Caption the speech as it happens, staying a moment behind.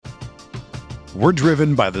We're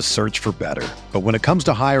driven by the search for better. But when it comes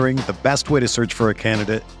to hiring, the best way to search for a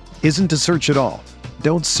candidate isn't to search at all.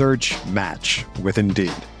 Don't search, match with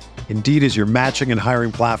Indeed. Indeed is your matching and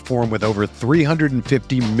hiring platform with over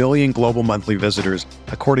 350 million global monthly visitors,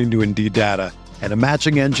 according to Indeed data, and a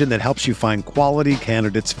matching engine that helps you find quality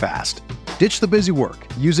candidates fast. Ditch the busy work.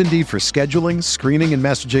 Use Indeed for scheduling, screening, and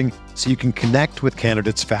messaging so you can connect with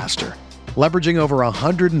candidates faster. Leveraging over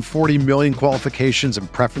 140 million qualifications and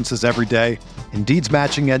preferences every day, Indeed's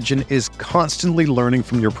matching engine is constantly learning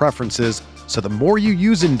from your preferences, so the more you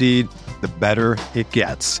use Indeed, the better it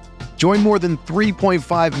gets. Join more than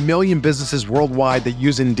 3.5 million businesses worldwide that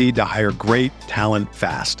use Indeed to hire great talent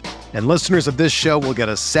fast. And listeners of this show will get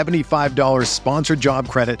a $75 sponsored job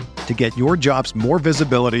credit to get your jobs more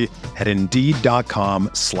visibility at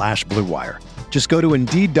Indeed.com/Blue Wire. Just go to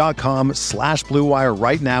Indeed.com/Blue Wire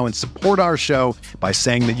right now and support our show by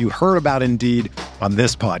saying that you heard about Indeed on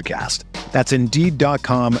this podcast. That's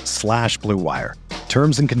Indeed.com/Blue Wire.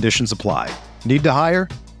 Terms and conditions apply. Need to hire?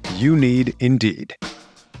 You need Indeed.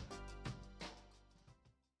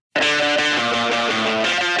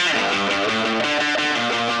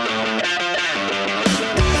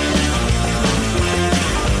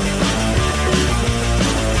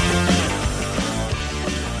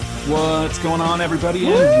 What's going on, everybody,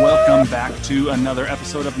 and welcome back to another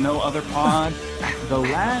episode of No Other Pod, the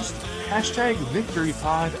last hashtag victory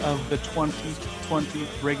pod of the 2020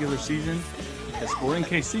 regular season. As Sporting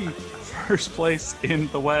KC, first place in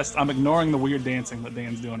the West. I'm ignoring the weird dancing that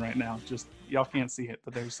Dan's doing right now. Just y'all can't see it,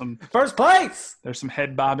 but there's some first place. There's some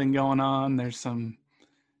head bobbing going on. There's some,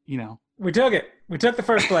 we took it. We took the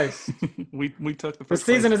first place. we took the first.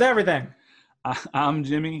 The season place. Is everything. I'm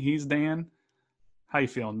Jimmy. He's Dan. How you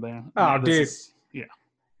feeling, Dan? Oh, dude. Yeah.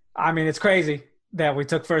 I mean, it's crazy that we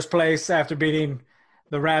took first place after beating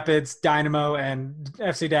the Rapids, Dynamo, and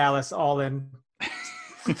FC Dallas all in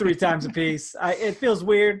 3 times apiece. It feels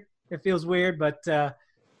weird. But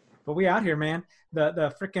we out here, man.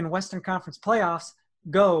 The freaking Western Conference playoffs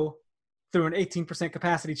go through an 18%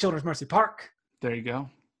 capacity Children's Mercy Park. There you go.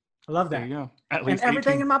 I love that. There you go. At least and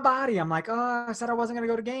everything 18. in my body, I'm like, oh, I said I wasn't going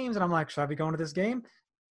to go to games. And I'm like, should I be going to this game?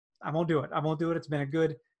 I won't do it. It's been a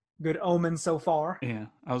good omen so far. Yeah,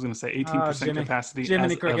 I was going to say 18% capacity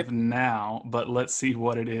as of now, but let's see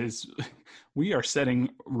what it is. We are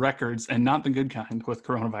setting records, and not the good kind, with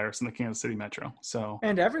coronavirus in the Kansas City metro.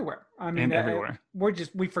 And everywhere. I mean, everywhere.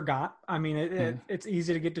 We forgot. I mean, it's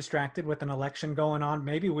easy to get distracted with an election going on.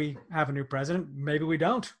 Maybe we have a new president. Maybe we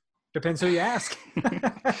don't. Depends who you ask.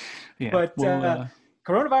 Yeah, but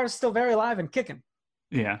coronavirus is still very alive and kicking.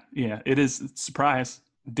 Yeah, it is. Surprise.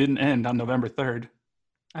 Didn't end on November 3rd.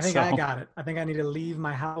 I think I got it. I think I need to leave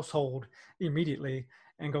my household immediately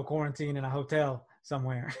and go quarantine in a hotel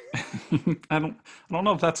somewhere. I don't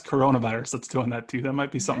know if that's coronavirus that's doing that too. That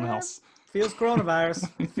might be something else. Feels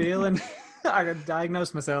coronavirus. I got to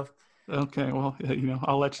diagnose myself. Okay, well,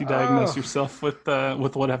 I'll let you diagnose yourself with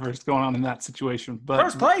whatever is going on in that situation. But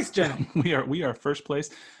first place, Jimmy. We are first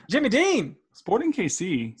place. Jimmy Dean. Sporting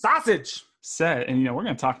KC. Sausage. Set, and we're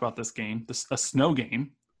going to talk about this game, a snow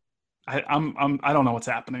game. I don't know what's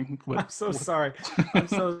happening. I'm so sorry. I'm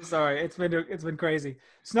so sorry. It's been crazy.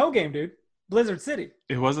 Snow game, dude. Blizzard City.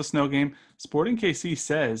 It was a snow game. Sporting KC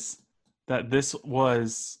says that this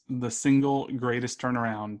was the single greatest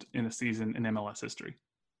turnaround in a season in MLS history.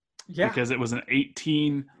 Yeah, because it was an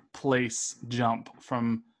 18-place jump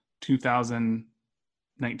from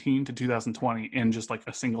 2019 to 2020 in just like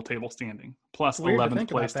a single table standing, plus 11th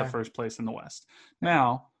place to first place in the West.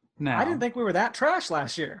 Now I didn't think we were that trash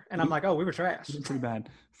last year, and I'm like, oh, we were trash. Pretty bad.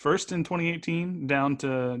 First in 2018, down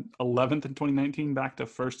to 11th in 2019, back to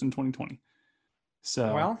first in 2020.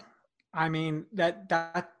 So, well, I mean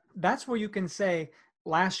that's where you can say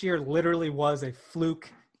last year literally was a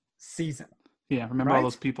fluke season. Yeah, remember all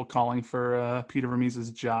those people calling for Peter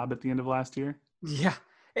Vermees's job at the end of last year? Yeah.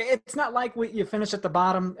 It's not like you finish at the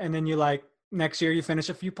bottom and then you next year you finish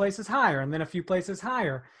a few places higher and then a few places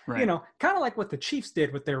higher. Right. Kind of like what the Chiefs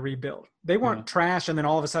did with their rebuild. They weren't trash and then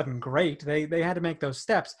all of a sudden great. They had to make those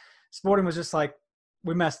steps. Sporting was just like,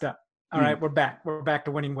 we messed up. All right, we're back. We're back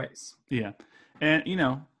to winning ways. Yeah. And,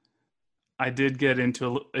 I did get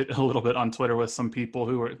into it a little bit on Twitter with some people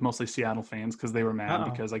who were mostly Seattle fans because they were mad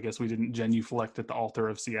because I guess we didn't genuflect at the altar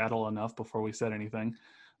of Seattle enough before we said anything.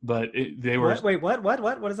 But they were. Wait, what?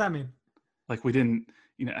 What does that mean? Like we didn't.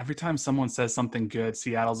 Every time someone says something good,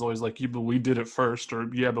 Seattle's always like, "Yeah, but we did it first," or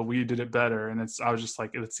 "Yeah, but we did it better." And I was just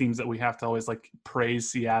like, it seems that we have to always praise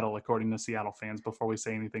Seattle according to Seattle fans before we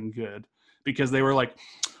say anything good, because they were like,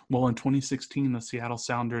 Well, in 2016, the Seattle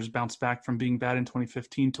Sounders bounced back from being bad in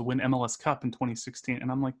 2015 to win MLS Cup in 2016.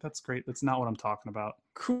 And I'm like, that's great. That's not what I'm talking about.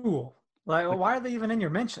 Cool. Like, why are they even in your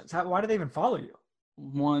mentions? Why do they even follow you?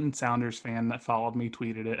 One Sounders fan that followed me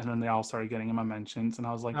tweeted it, and then they all started getting in my mentions. And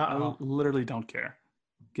I was like, I literally don't care.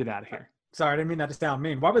 Get out of here. Sorry, I didn't mean that to sound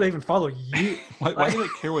mean. Why would they even follow you? why do they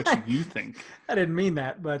care what you think? I didn't mean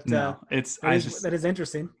that, but no, that is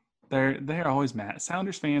interesting. They're always mad.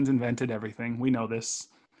 Sounders fans invented everything. We know this.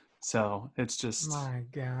 So it's just, my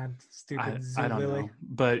God, stupid I don't know.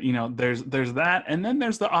 But there's that, and then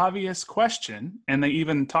there's the obvious question, and they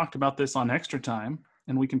even talked about this on Extra Time,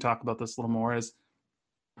 and we can talk about this a little more. Is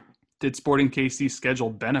did Sporting KC's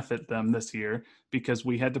schedule benefit them this year? Because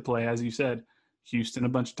we had to play, as you said, Houston a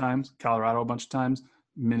bunch of times, Colorado a bunch of times,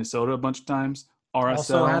 Minnesota a bunch of times. RSL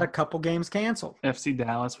also had a couple games canceled. FC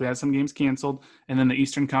Dallas, we had some games canceled, and then the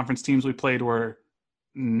Eastern Conference teams we played were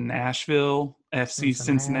Nashville, FC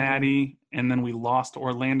Cincinnati, and then we lost to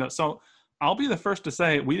Orlando. So I'll be the first to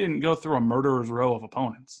say we didn't go through a murderer's row of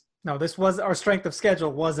opponents. No, this was our strength of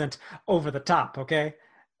schedule wasn't over the top. Okay,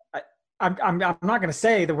 I'm not going to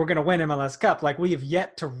say that we're going to win MLS Cup. Like, we have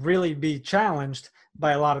yet to really be challenged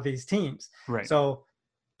by a lot of these teams. Right. So,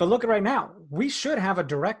 but look at right now, we should have a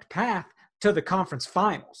direct path to the conference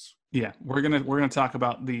finals. Yeah, we're gonna talk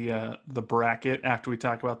about the bracket after we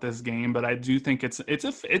talk about this game, but I do think it's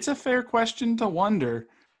a fair question to wonder.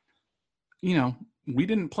 We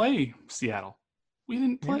didn't play Seattle, we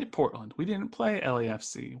didn't play Portland, we didn't play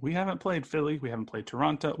LAFC, we haven't played Philly, we haven't played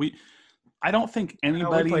Toronto. I don't think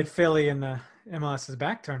anybody. We played Philly in the MLS's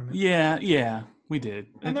back tournament. Yeah, we did,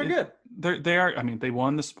 and they're good. They are. I mean, they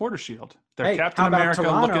won the Supporter Shield. They're Captain how about America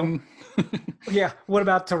Toronto? looking. Yeah. What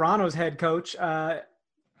about Toronto's head coach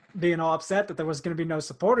being all upset that there was going to be no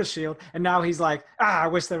Supporter Shield, and now he's like, I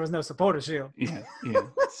wish there was no Supporter Shield. Yeah.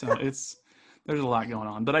 So there's a lot going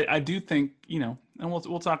on, but I do think and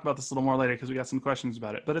we'll talk about this a little more later because we got some questions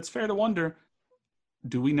about it. But it's fair to wonder: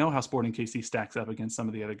 do we know how Sporting KC stacks up against some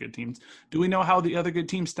of the other good teams? Do we know how the other good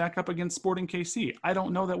teams stack up against Sporting KC? I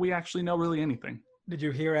don't know that we actually know really anything. Did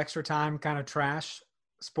you hear Extra Time kind of trash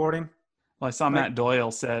Sporting? Well, I saw Matt Doyle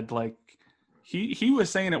said, like, he was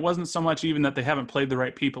saying it wasn't so much even that they haven't played the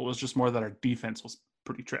right people. It was just more that our defense was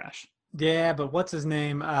pretty trash. Yeah, but what's his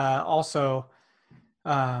name? Also,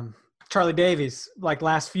 Charlie Davies. Like,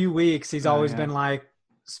 last few weeks, he's always been like,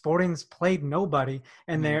 Sporting's played nobody,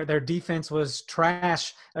 and their defense was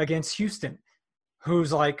trash against Houston,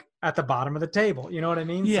 who's like at the bottom of the table. You know what I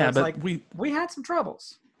mean? Yeah, so but like we had some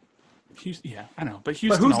troubles. Yeah, I know, but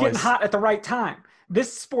Houston. But who's getting hot at the right time?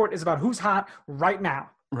 This sport is about who's hot right now.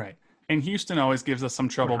 Right, and Houston always gives us some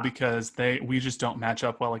trouble because we just don't match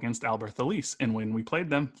up well against Albert Elise, and when we played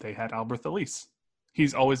them, they had Albert Elise.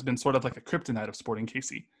 He's always been sort of like a kryptonite of Sporting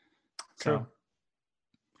KC. So, true.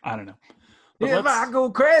 I don't know. But if I go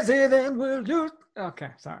crazy, then we'll lose. Okay,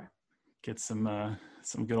 sorry. Get some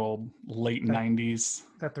good old late 90s.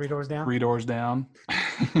 That Three Doors Down? 3 Doors Down.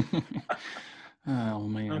 Oh,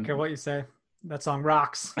 man. I don't care what you say. That song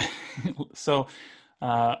rocks. So,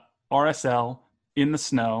 RSL in the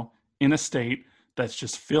snow in a state that's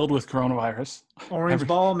just filled with coronavirus. Orange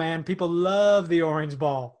ball, man. People love the orange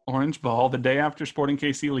ball. Orange ball. The day after Sporting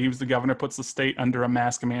KC leaves, the governor puts the state under a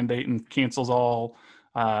mask mandate and cancels all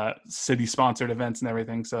city-sponsored events and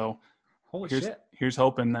everything. So here's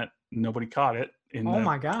hoping that nobody caught it in the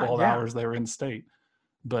 12 hours they were in state.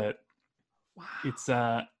 But it's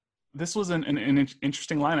this was an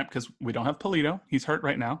interesting lineup because we don't have Polito. He's hurt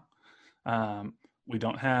right now. We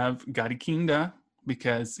don't have Gadi Kinda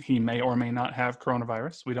because he may or may not have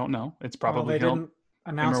coronavirus. We don't know. It's probably they didn't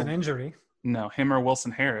announce an injury. No, him or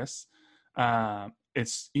Wilson Harris.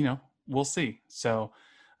 It's we'll see. So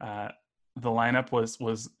the lineup was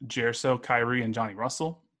Gerso, Kyrie, and Johnny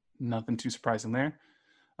Russell. Nothing too surprising there.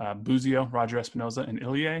 Buzio, Roger Espinoza, and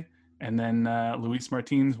Ilie. And then Luis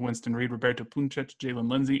Martins, Winston Reed, Roberto Puncic, Jalen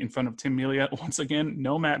Lindsay in front of Tim Melia. Once again,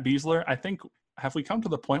 no Matt Besler. I think, have we come to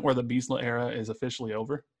the point where the Besler era is officially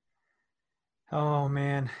over? Oh,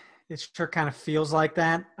 man. It sure kind of feels like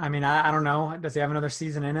that. I mean, I don't know. Does he have another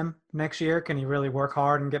season in him next year? Can he really work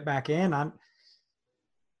hard and get back in?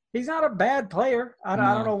 He's not a bad player. I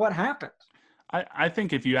don't know what happened. I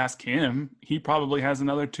think if you ask him, he probably has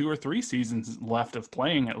another 2 or 3 seasons left of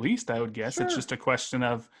playing at least, I would guess. Sure. It's just a question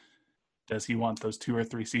of, does he want those 2 or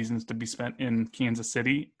 3 seasons to be spent in Kansas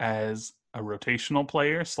City as a rotational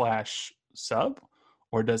player / sub?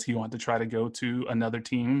 Or does he want to try to go to another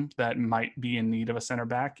team that might be in need of a center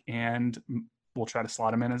back and we'll try to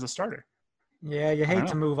slot him in as a starter? Yeah, you I don't hate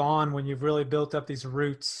to know. move on when you've really built up these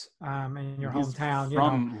roots in your He's hometown.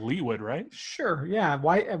 from Leawood, right? Sure, yeah,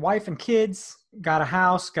 wife and kids, got a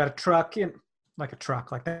house, got a truck, like a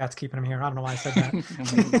truck, like that's keeping him here. I don't know why I said I mean,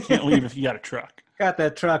 you can't that. leave if you got a truck. Got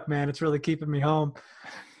that truck, man. It's really keeping me home.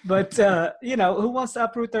 But who wants to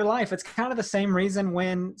uproot their life? It's kind of the same reason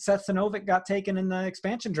when Seth Sinovic got taken in the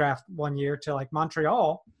expansion draft one year to like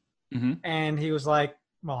Montreal, Mm-hmm. and he was like,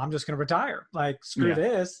 "Well, I'm just going to retire. Like, screw Yeah.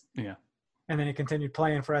 this." Yeah. And then he continued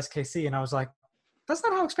playing for SKC, and I was like, "That's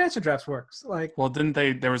not how expansion drafts works." Like, Well, didn't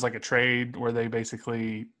they? There was like a trade where they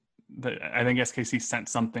basically, I think SKC sent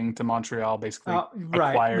something to Montreal, basically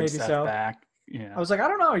right, acquired maybe Seth so. back. Yeah. I was like, I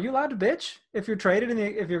don't know. Are you allowed to bitch if you're traded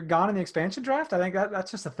if you're gone in the expansion draft? I think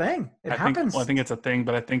that's just a thing. It happens. I think it's a thing,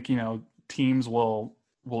 but I think teams will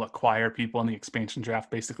acquire people in the expansion draft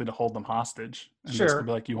basically to hold them hostage and Sure. basically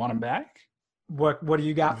be like, you want them back? What do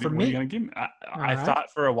you got for What are me? you gonna give me? I right.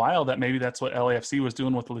 thought for a while that maybe that's what LAFC was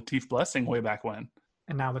doing with Latif Blessing way back when,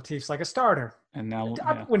 And now Latif's like a starter. and now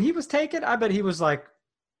When he was taken, I bet he was like,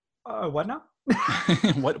 what now?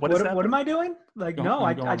 what am I doing? Like, no,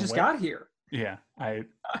 I just got here. Yeah,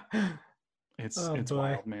 it's Oh, it's boy.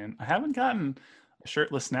 wild, man. I haven't gotten a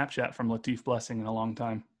shirtless Snapchat from Latif Blessing in a long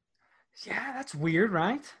time. Yeah, that's weird,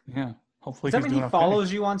 right? Yeah, hopefully Does that he's mean doing he okay.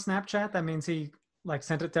 follows you on Snapchat? That means he like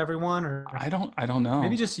sent it to everyone, or I don't know.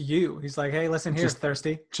 maybe just you. He's like, hey, listen here,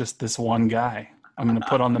 thirsty. Just this one guy. I'm gonna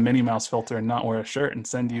put on the Minnie Mouse filter and not wear a shirt and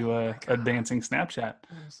send you a dancing Snapchat.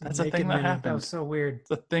 That's a thing that happened. That was so weird.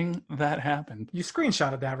 It's a thing that happened. You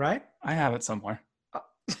screenshotted that, right? I have it somewhere.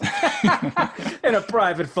 In a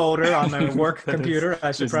private folder on the work That computer.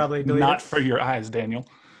 I should probably delete not it. for your eyes, Daniel.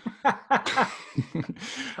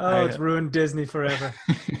 It's ruined Disney forever.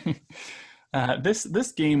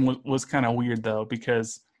 This game was kind of weird though,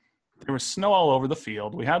 because there was snow all over the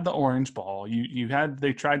field. We had the orange ball.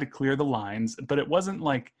 They tried to clear the lines, but it wasn't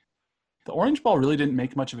like the orange ball really didn't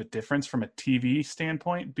make much of a difference from a TV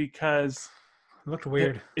standpoint because It looked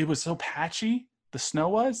weird. it was so patchy. The snow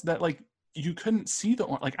was that like you couldn't see the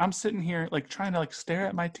like I'm sitting here like trying to like stare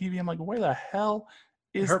at my TV. I'm like, where the hell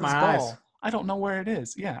is hurt this my ball? eyes. I don't know where it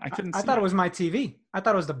is. Yeah, I couldn't. I see thought it was my TV. I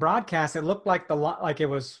thought it was the broadcast. It looked like it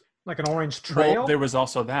was like an orange trail. Well, there was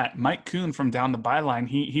also that. Mike Kuhn from Down the Byline,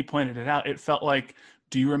 he pointed it out. It felt like,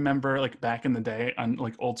 do you remember like back in the day on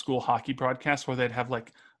like old school hockey broadcasts where they'd have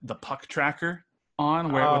like the puck tracker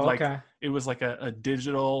on where it would like it was like a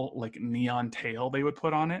digital like neon tail they would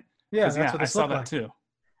put on it? Yeah, that's what I this saw looked that like. too.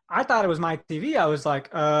 I thought it was my TV. I was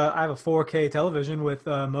like, I have a 4K television with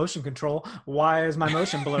motion control. Why is my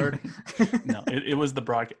motion blurred? No, it was the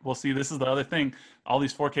broadcast. Well, see, this is the other thing. All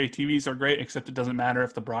these 4K TVs are great, except it doesn't matter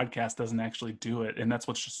if the broadcast doesn't actually do it. And that's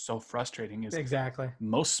what's just so frustrating is Exactly.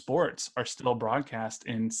 most sports are still broadcast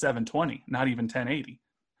in 720, not even 1080.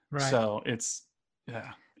 Right. So it's,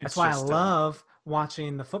 yeah. That's why I love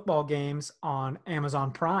watching the football games on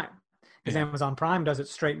Amazon Prime. Because Amazon Prime does it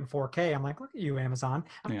straight in 4K. I'm like, look at you, Amazon.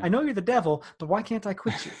 I know you're the devil, but why can't I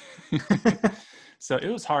quit you? So it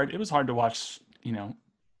was hard. It was hard to watch,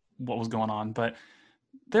 what was going on. But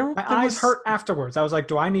my eyes hurt afterwards. I was like,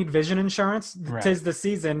 do I need vision insurance? Right. 'Tis the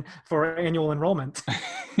season for annual enrollment.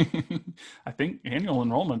 I think annual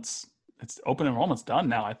enrollment's open enrollment's done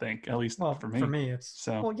now, I think, at least for me. For me, it's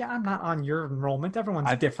so. Well, yeah, I'm not on your enrollment.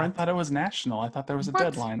 Everyone's different. I thought it was national. I thought there was a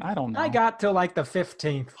deadline. I don't know. I got till like the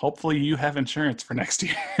 15th. Hopefully you have insurance for next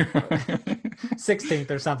year.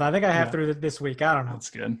 16th or something. I think I have through this week. I don't know. That's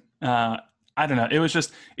good. I don't know.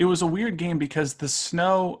 It was a weird game because the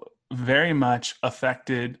snow very much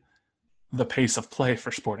affected the pace of play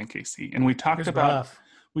for Sporting KC. And we talked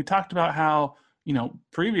about how,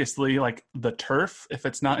 previously, like the turf, if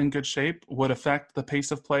it's not in good shape, would affect the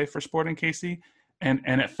pace of play for Sporting KC. And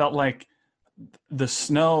it felt like the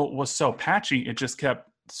snow was so patchy, it just kept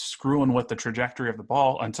screwing with the trajectory of the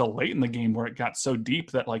ball until late in the game where it got so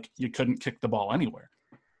deep that like you couldn't kick the ball anywhere.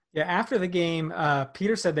 Yeah, after the game,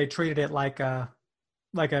 Peter said they treated it like a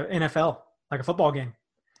NFL, like a football game.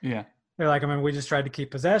 Yeah. They're like, we just tried to keep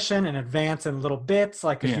possession and advance in little bits,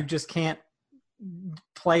 like because you just can't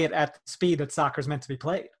play it at the speed that soccer's meant to be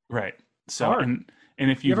played. Right. So and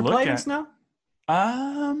if you ever look played at in snow?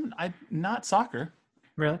 I not soccer.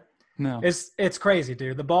 Really? No. It's crazy,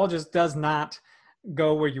 dude. The ball just does not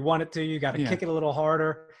go where you want it to. You got to kick it a little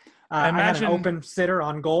harder. I had an open sitter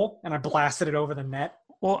on goal and I blasted it over the net.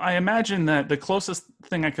 Well, I imagine that the closest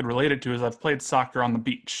thing I could relate it to is I've played soccer on the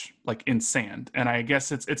beach, like in sand. And I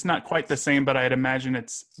guess it's not quite the same, but I'd imagine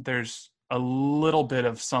there's a little bit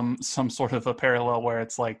of some sort of a parallel where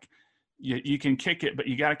it's like you can kick it, but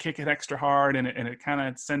you got to kick it extra hard and it kind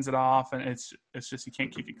of sends it off. And it's just, you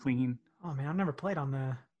can't kick it clean. Oh man, I've never played on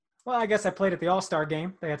Well, I guess I played at the All-Star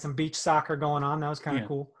game. They had some beach soccer going on. That was kind of Yeah.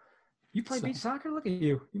 cool. You play So- beach soccer? Look at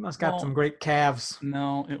you. You must got Well, some great calves.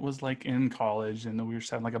 No, it was like in college, and we were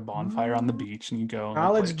just having like a bonfire on the beach, and you go and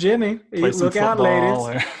College Jimmy. play some Look out, football,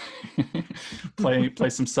 ladies. or play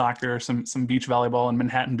some soccer, or some beach volleyball in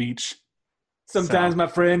Manhattan Beach. Sometimes So- my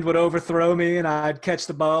friend would overthrow me, and I'd catch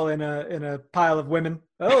the ball in a pile of women.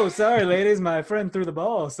 Oh, sorry, ladies, my friend threw the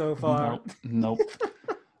ball so far. Nope.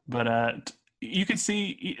 But you could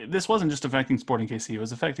see this wasn't just affecting Sporting KC; it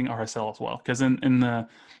was affecting RSL as well. Because in the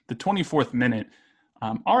 24th minute,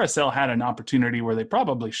 RSL had an opportunity where they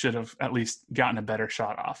probably should have at least gotten a better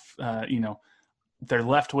shot off. Their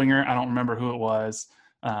left winger, I don't remember who it was.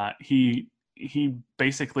 He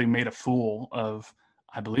basically made a fool of,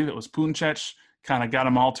 I believe it was Puncec, kind of got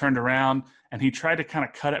them all turned around, and he tried to kind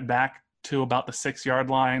of cut it back to about the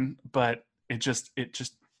 6-yard line, but it just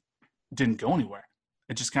didn't go anywhere.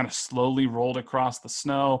 It just kind of slowly rolled across the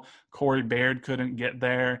snow. Corey Baird couldn't get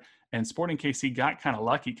there, and Sporting KC got kind of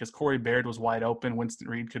lucky because Corey Baird was wide open. Winston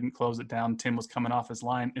Reed couldn't close it down. Tim was coming off his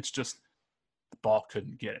line. It's just the ball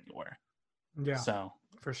couldn't get anywhere. Yeah, So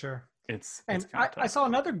for sure. it's And kinda I tough. saw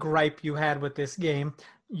another gripe you had with this game.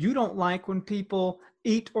 You don't like when people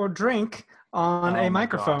eat or drink on Oh a my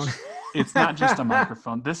microphone. gosh. It's not just a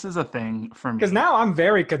microphone. This is a thing for me. Because now I'm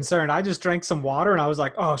very concerned. I just drank some water and I was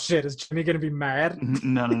like, oh shit, is Jimmy going to be mad?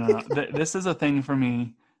 No. This is a thing for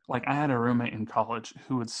me. Like, I had a roommate in college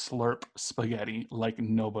who would slurp spaghetti like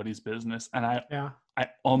nobody's business. And Yeah. I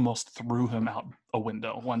almost threw him out a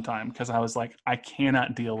window one time because I was like, I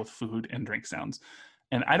cannot deal with food and drink sounds.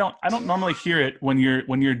 And I don't normally hear it when you're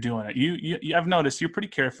doing it. You I've noticed you're pretty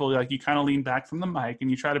careful. Like, you kind of lean back from the mic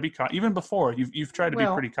and you try to be even before you've tried to be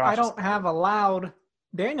pretty cautious. I don't have a loud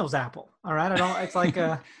Daniel's apple. All right. I don't, it's like,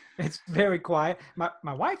 it's very quiet.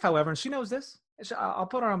 My wife, however, and she knows this, I'll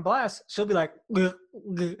put her on blast. She'll be like, "Ugh,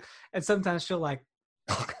 ugh," and sometimes she'll like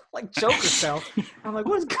choke herself. I'm like,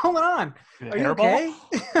 what is going on? Are you okay?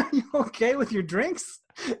 Are you okay with your drinks?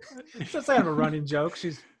 That's kind of a running joke.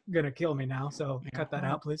 She's going to kill me now. So cut that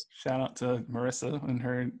out, please. Shout out to Marissa and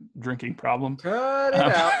her drinking problem. Cut it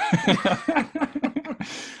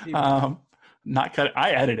out. Not cut it.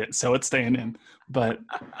 I edit it, so it's staying in. But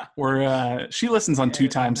she listens on 2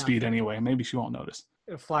 times speed anyway. Maybe she won't notice.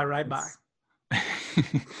 It'll fly right by.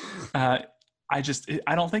 I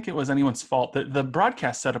don't think it was anyone's fault. The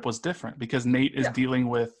broadcast setup was different because Nate is dealing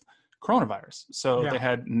with coronavirus. So they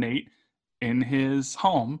had Nate in his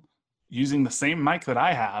home using the same mic that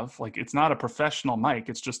I have. Like, it's not a professional mic.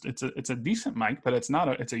 It's just it's a decent mic, but it's a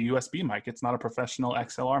USB mic. It's not a professional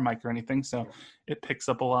XLR mic or anything. So it picks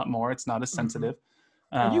up a lot more. It's not as sensitive.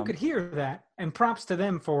 And you could hear that, and props to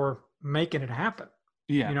them for making it happen.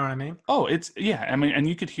 Yeah. You know what I mean? Oh, I mean, and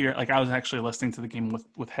you could hear, like, I was actually listening to the game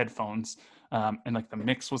with headphones, and like the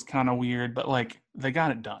mix was kind of weird, but like they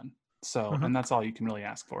got it done. So, and that's all you can really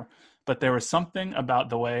ask for. But there was something about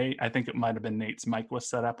the way, I think it might have been Nate's mic was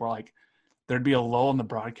set up, where like there'd be a lull in the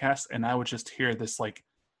broadcast and I would just hear this like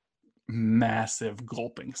massive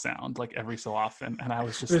gulping sound like every so often. And I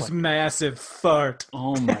was just this like, massive fart.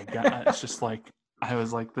 oh my God. It's just like, I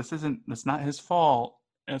was like, it's not his fault.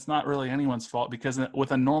 It's not really anyone's fault, because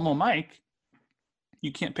with a normal mic,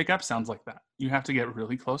 you can't pick up sounds like that. You have to get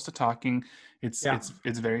really close to talking. It's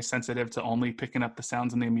very sensitive to only picking up the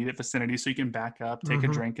sounds in the immediate vicinity, so you can back up, take a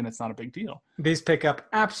drink, and it's not a big deal. These pick up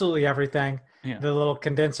absolutely everything. Yeah. The little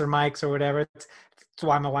condenser mics or whatever. That's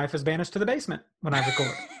why my wife is banished to the basement when I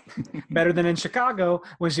record. Better than in Chicago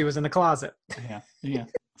when she was in the closet. Yeah.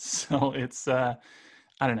 So it's I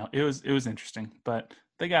don't know. It was interesting, but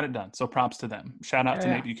they got it done. So props to them. Shout out to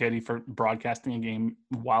Nate Bukaty for broadcasting a game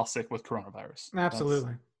while sick with coronavirus.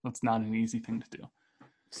 Absolutely. That's not an easy thing to do.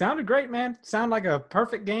 Sounded great, man. Sounded like a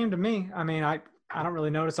perfect game to me. I mean, I don't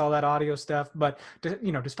really notice all that audio stuff, but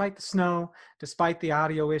despite the snow, despite the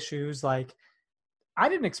audio issues, like, I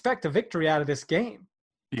didn't expect a victory out of this game,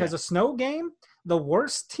 because a snow game, the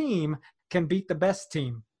worst team can beat the best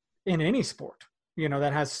team in any sport,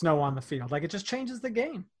 that has snow on the field. Like, it just changes the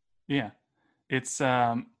game. Yeah. It's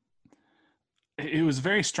it was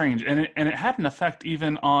very strange, and it had an effect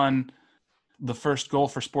even on the first goal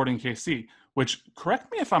for Sporting KC, which, correct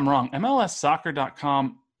me if I'm wrong,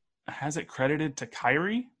 MLSsoccer.com has it credited to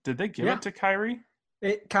Kyrie. Did they give it to Kyrie?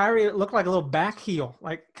 Kyrie, it looked like a little back heel.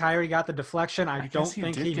 Like, Kyrie got the deflection. I don't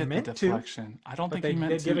think he meant to. I don't think he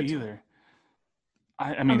meant to either.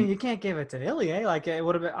 I mean, you can't give it to Ilie. Like, it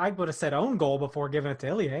would have been, I would have said own goal before giving it to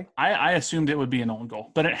Ilie. I assumed it would be an own goal,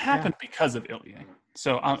 but it happened because of Ilie.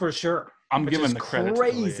 So for sure, I'm giving the credit.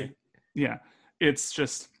 Crazy. To yeah, it's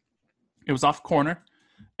just, it was off corner,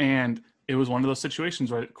 and it was one of those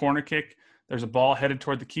situations where corner kick, There's a ball headed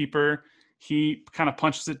toward the keeper. He kind of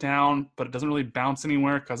punches it down, but it doesn't really bounce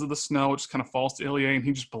anywhere because of the snow. It just kind of falls to Ilie, and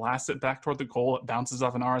he just blasts it back toward the goal. It bounces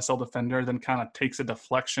off an RSL defender, then kind of takes a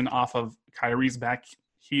deflection off of Kyrie's back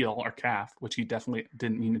heel or calf, which he definitely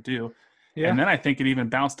didn't mean to do. Yeah. And then I think it even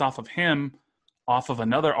bounced off of him, off of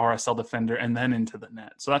another RSL defender, and then into the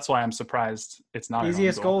net. So that's why I'm surprised it's not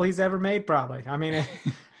easiest goal he's ever made, probably. I mean,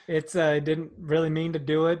 it didn't really mean to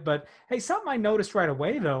do it, but hey, something I noticed right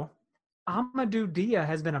away though. Amadou Dia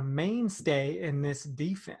has been a mainstay in this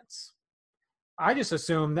defense. I just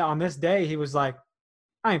assumed that on this day he was like,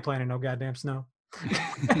 I ain't playing in no goddamn snow.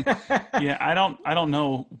 Yeah, I don't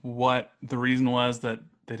know what the reason was that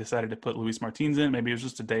they decided to put Luis Martins in. Maybe it was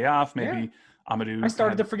just a day off. Maybe Amadou. I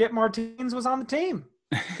started to forget Martins was on the team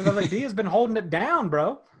because I was like, Dia's been holding it down,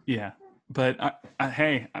 bro. Yeah, but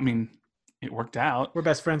hey, I mean, it worked out. We're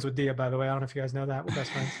best friends with Dia, by the way. I don't know if you guys know that. We're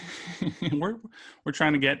best friends. we're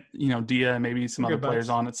trying to get Dia and maybe some other players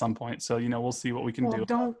on at some point. So we'll see what we can do.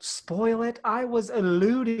 Don't spoil it. I was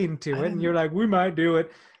alluding to it, and you're like, we might do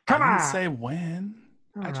it. Come on. I didn't say when.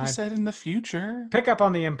 I just said in the future. Pick up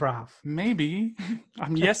on the improv. Maybe.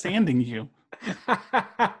 I'm yes-anding you.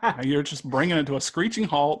 You're just bringing it to a screeching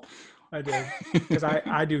halt. I do. Because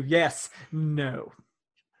I do yes, no.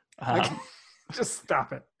 Just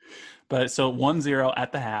stop it. But so 1-0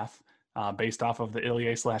 at the half, based off of the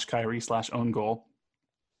Ilie/Kyrie/own goal.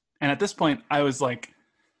 And at this point, I was like,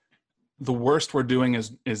 the worst we're doing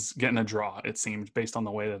is getting a draw, it seemed, based on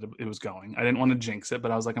the way that it was going. I didn't want to jinx it,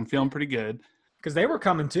 but I was like, I'm feeling pretty good. Because they were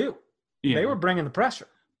coming too. Yeah. They were bringing the pressure.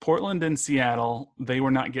 Portland and Seattle, they were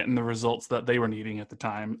not getting the results that they were needing at the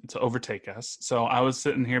time to overtake us. So I was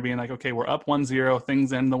sitting here being like, okay, we're up 1-0.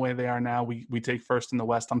 Things end the way they are now. We take first in the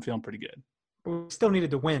West. I'm feeling pretty good. We still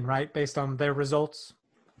needed to win, right, based on their results?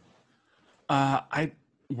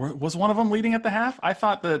 Was one of them leading at the half? I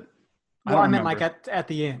thought that – I meant like at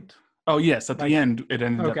the end. Oh, yes. At the end, it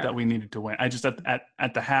ended up that we needed to win. I just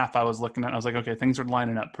at the half, I was looking at – I was like, okay, things are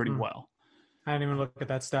lining up pretty well. I didn't even look at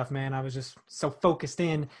that stuff, man. I was just so focused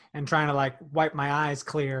in and trying to like wipe my eyes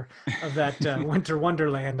clear of that winter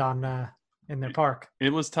wonderland in their park.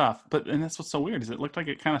 It was tough, and that's what's so weird is it looked like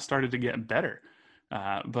it kind of started to get better.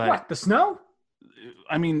 But what, the snow?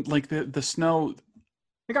 I mean, like the snow.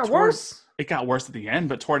 It got worse. It got worse at the end,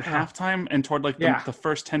 but toward halftime and toward like the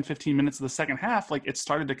first 10, 15 minutes of the second half, like it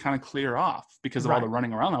started to kind of clear off because of all the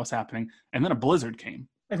running around that was happening. And then a blizzard came.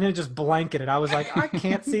 And then it just blanketed. I was like, I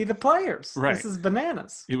can't see the players. Right. This is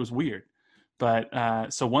bananas. It was weird. But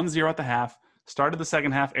so 1-0 at the half. Started the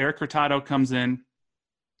second half. Eric Hurtado comes in.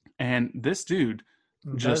 And this dude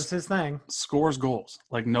does his thing. Scores goals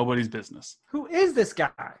like nobody's business. Who is this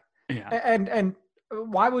guy? Yeah. And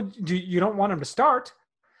why would you don't want him to start?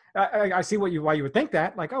 I see why you would think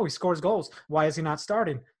that. Like, oh, he scores goals. Why is he not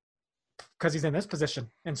starting? Because he's in this position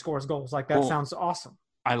and scores goals. Like, that sounds awesome.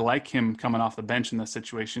 I like him coming off the bench in this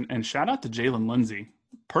situation. And shout out to Jalen Lindsey.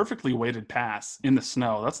 Perfectly weighted pass in the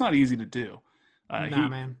snow. That's not easy to do.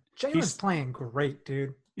 Man. Jalen's playing great,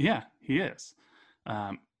 dude. Yeah, he is.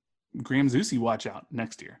 Graham Zusi, watch out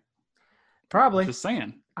next year. Probably. Just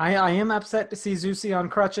saying. I am upset to see Zusi on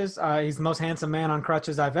crutches. He's the most handsome man on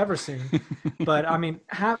crutches I've ever seen. But, I mean,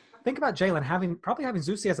 think about Jalen probably having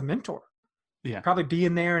Zusi as a mentor. Yeah. Probably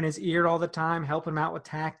being there in his ear all the time, helping him out with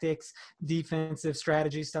tactics, defensive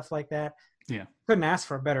strategy, stuff like that. Yeah. Couldn't ask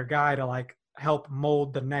for a better guy to like help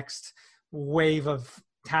mold the next wave of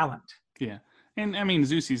talent. Yeah. And I mean,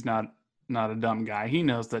 Zusi's not a dumb guy. He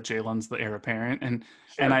knows that Jalen's the heir apparent. And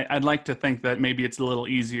I'd like to think that maybe it's a little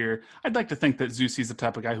easier. I'd like to think that Zusi's the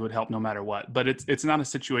type of guy who would help no matter what. But it's not a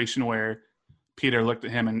situation where Peter looked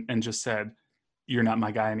at him and just said, you're not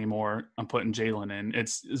my guy anymore. I'm putting Jalen in.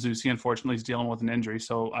 It's Zusi, unfortunately, is dealing with an injury.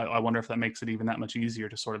 So I wonder if that makes it even that much easier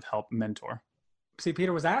to sort of help mentor. See,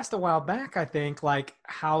 Peter was asked a while back, I think, like,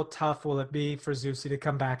 how tough will it be for Zusi to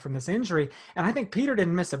come back from this injury? And I think Peter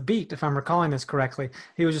didn't miss a beat, if I'm recalling this correctly.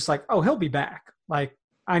 He was just like, oh, he'll be back. Like,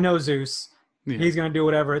 I know Zeus. Yeah. He's going to do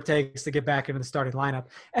whatever it takes to get back into the starting lineup.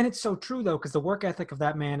 And it's so true, though, because the work ethic of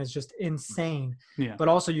that man is just insane. Yeah. But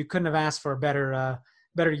also you couldn't have asked for a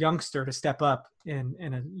better youngster to step up in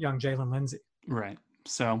a young Jalen Lindsey. Right.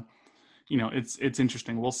 So, it's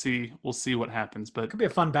interesting. We'll see what happens, but it could be a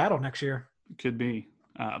fun battle next year. Could be.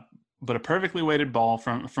 But a perfectly weighted ball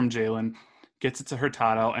from Jalen gets it to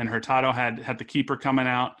Hurtado, and Hurtado had the keeper coming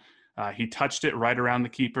out. He touched it right around the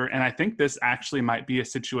keeper. And I think this actually might be a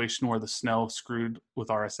situation where the snow screwed with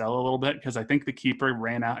RSL a little bit, because I think the keeper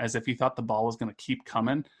ran out as if he thought the ball was going to keep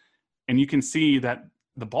coming. And you can see that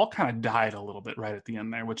the ball kind of died a little bit right at the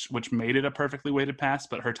end there, which made it a perfectly weighted pass.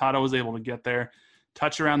 But Hurtado was able to get there,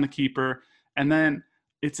 touch around the keeper. And then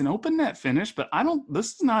it's an open net finish, but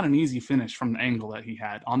this is not an easy finish from the angle that he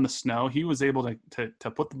had on the snow. He was able to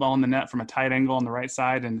put the ball in the net from a tight angle on the right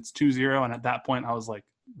side, and it's 2-0. And at that point I was like,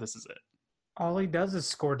 this is it. All he does is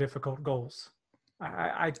score difficult goals.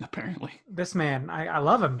 Apparently this man, I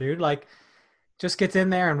love him, dude. Like, just gets in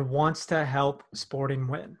there and wants to help Sporting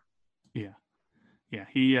win. Yeah.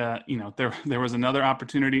 He, there was another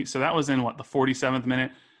opportunity. So that was in the 47th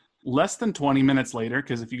minute, less than 20 minutes later.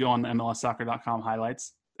 Cause if you go on the MLSsoccer.com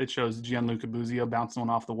highlights, it shows Gianluca Buzio bouncing one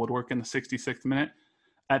off the woodwork in the 66th minute.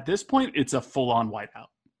 At this point, it's a full on whiteout,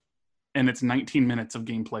 and it's 19 minutes of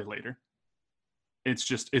gameplay later.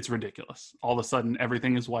 It's ridiculous. All of a sudden,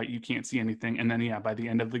 everything is white. You can't see anything. And then, by the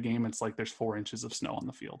end of the game, it's like there's 4 inches of snow on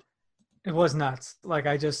the field. It was nuts. Like,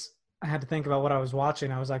 I had to think about what I was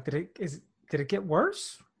watching. I was like, did it get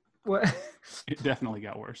worse? What? It definitely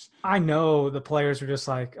got worse. I know the players were just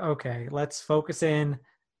like, okay, let's focus in,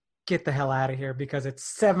 get the hell out of here, because it's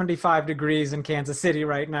 75 degrees in Kansas City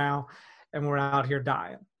right now, and we're out here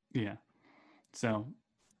dying. Yeah. So,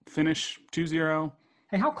 finish 2-0.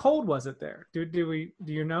 Hey, how cold was it there? Do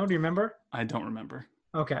you know? Do you remember? I don't remember.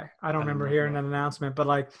 Okay. I don't remember hearing an announcement, but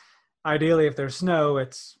like, ideally, if there's snow,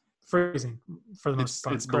 it's freezing for the most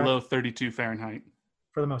part. It's below 32 Fahrenheit.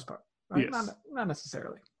 For the most part. Yes. Not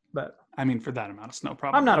necessarily, but I mean, for that amount of snow,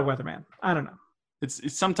 probably. I'm not a weatherman. I don't know.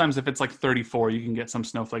 It's sometimes if it's like 34, you can get some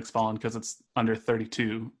snowflakes falling because it's under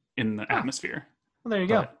 32 in the atmosphere. Well, there you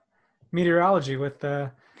go. Meteorology with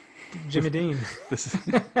Jimmy Dean. This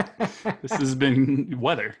has been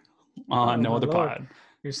weather on No Other Pod.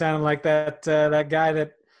 You're sounding like that guy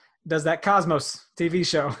that does that Cosmos TV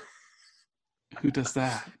show. Who does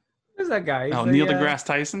that? Who's that guy? Neil deGrasse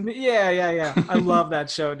Tyson? Yeah. I love that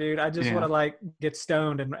show, dude. I just want to like get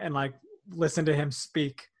stoned and like listen to him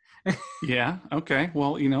speak. Yeah. Okay.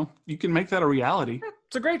 Well, you can make that a reality.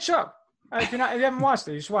 It's a great show. If you haven't watched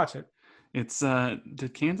it, you should watch it. It's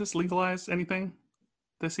did Kansas legalize anything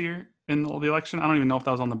this year in the election? I don't even know if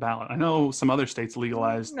that was on the ballot. I know some other states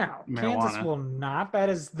legalized marijuana. Kansas will not. That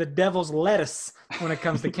is the devil's lettuce when it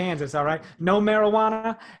comes to Kansas, all right? No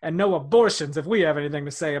marijuana and no abortions if we have anything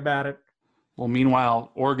to say about it. Well,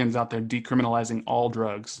 meanwhile, Oregon's out there decriminalizing all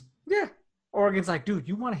drugs. Yeah. Oregon's like, dude,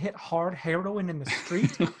 you want to hit hard heroin in the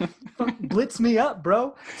street? Blitz me up,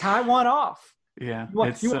 bro. Tie one off. Yeah. You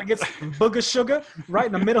want to get some booger sugar right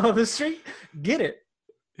in the middle of the street? Get it.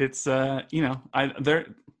 It's I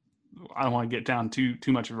don't want to get down too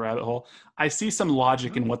much of a rabbit hole. I see some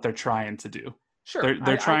logic in what they're trying to do. Sure.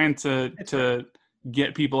 They're trying to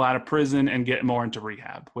get people out of prison and get more into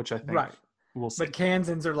rehab, which I think we'll see. But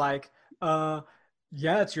Kansans are like,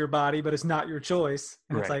 yeah, it's your body, but it's not your choice.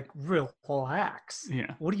 And it's like, relax.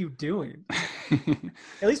 Yeah. What are you doing?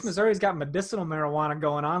 At least Missouri's got medicinal marijuana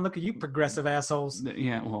going on. Look at you progressive assholes.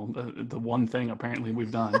 Yeah, well, the one thing apparently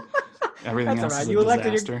we've done. Everything That's else all right. is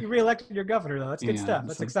a disaster. You reelected your governor, though. That's good stuff.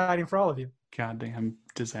 That's exciting for all of you. Goddamn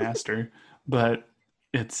disaster. But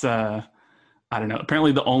it's, I don't know.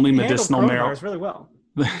 Apparently the only medicinal marijuana really well.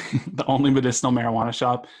 The only medicinal marijuana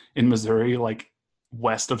shop in Missouri, like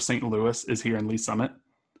west of St. Louis, is here in Lee Summit.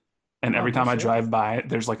 And every time I drive by it,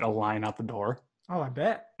 there's like a line out the door. Oh, I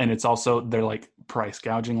bet. And it's also, they're like price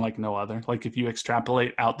gouging like no other. Like if you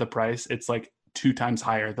extrapolate out the price, it's like 2 times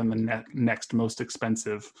higher than the next most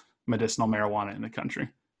expensive medicinal marijuana in the country.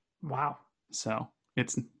 Wow. So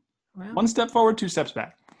it's one step forward, 2 steps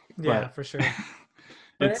back. Yeah, for sure.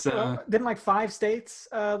 But didn't like 5 states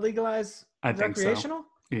legalize recreational?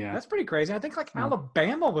 So. Yeah. That's pretty crazy. I think like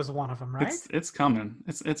Alabama was one of them, right? It's coming.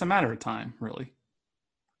 It's a matter of time, really.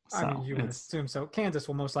 So I mean, you would assume so. Kansas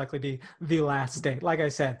will most likely be the last state. Like I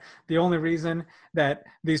said, the only reason that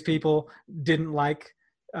these people don't like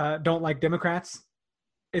Democrats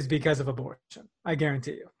is because of abortion. I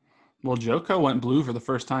guarantee you. Well, Joko went blue for the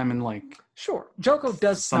first time in Joko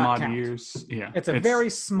does some not odd count. years. Yeah, it's a very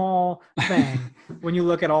small thing. When you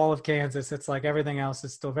look at all of Kansas, it's like everything else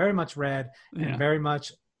is still very much red and very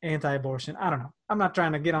much anti-abortion. I don't know. I'm not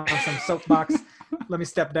trying to get on some soapbox. Let me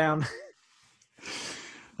step down.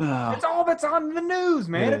 It's all that's on the news,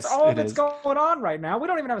 man. It's all that's going on right now. We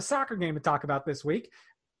don't even have a soccer game to talk about this week.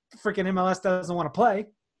 Freaking MLS doesn't want to play.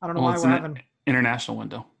 I don't know why we're having international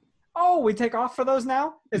window. Oh, we take off for those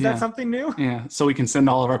now? Is that something new? Yeah, so we can send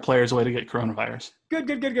all of our players away to get coronavirus. Good.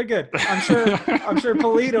 I'm sure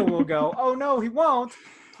Polito will go, oh, no, he won't,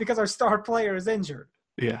 because our star player is injured.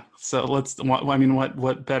 Yeah, so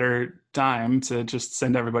what better time to just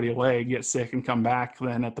send everybody away, get sick, and come back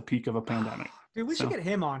than at the peak of a pandemic? Dude, we should get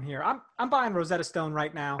him on here. I'm buying Rosetta Stone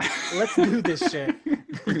right now. Let's do this shit.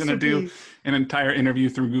 We're going to do an entire interview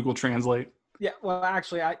through Google Translate. Yeah, well,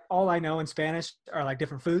 actually, all I know in Spanish are like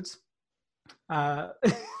different foods.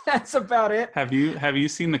 That's about it. Have you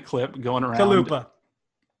seen the clip going around? Chalupa.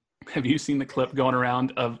 Have you seen the clip going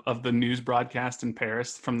around of the news broadcast in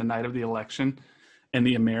Paris from the night of the election? And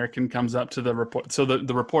the American comes up to the report. So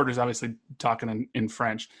the reporter's obviously talking in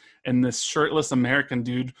French. And this shirtless American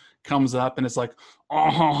dude comes up and is like,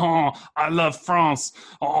 oh, I love France.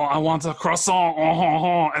 Oh, I want a croissant.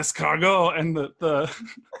 Oh, escargot. And the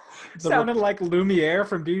sounded like Lumiere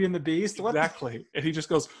from Beauty and the Beast. What? Exactly. And he just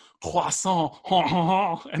goes, croissant.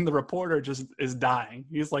 And the reporter just is dying.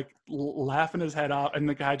 He's like laughing his head off. And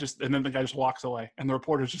then the guy just walks away. And the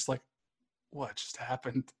reporter's just like, what just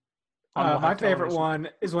happened? My favorite one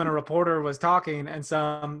is when a reporter was talking and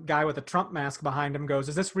some guy with a Trump mask behind him goes,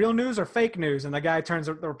 is this real news or fake news? And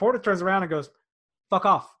the reporter turns around and goes, fuck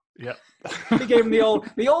off. Yep. He gave him the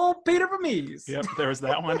old Peter Vermees. Yep. There was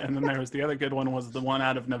that one. And then there was the other good one was the one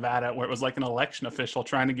out of Nevada where it was like an election official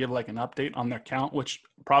trying to give like an update on their count, which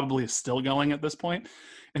probably is still going at this point.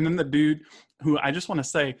 And then the dude who I just want to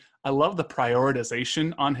say, I love the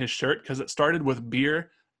prioritization on his shirt because it started with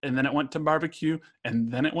beer. And then it went to barbecue,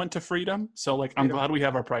 and then it went to freedom. So, like, I'm glad we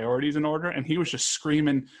have our priorities in order. And he was just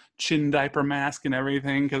screaming chin diaper mask and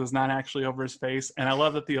everything because it's not actually over his face. And I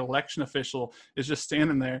love that the election official is just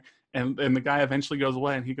standing there, and the guy eventually goes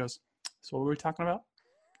away, and he goes, so what were we talking about?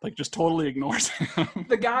 Like, just totally ignores him.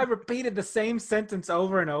 The guy repeated the same sentence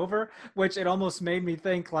over and over, which it almost made me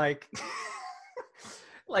think, like...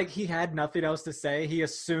 like he had nothing else to say. He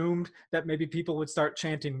assumed that maybe people would start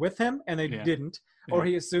chanting with him, and they didn't. Yeah. Or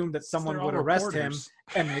he assumed that someone would arrest him,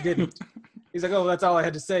 and they didn't. He's like, oh, that's all I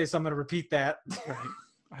had to say, so I'm going to repeat that. Right.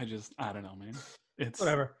 I don't know, man. It's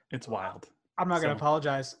whatever. It's wild. I'm not going to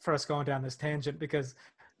apologize for us going down this tangent because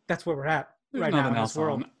that's where we're at right now in this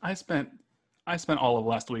world. I spent all of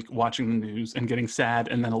last week watching the news and getting sad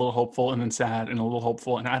and then a little hopeful and then sad and a little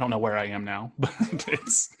hopeful. And I don't know where I am now, but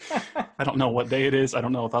I don't know what day it is. I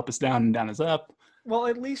don't know if up is down and down is up. Well,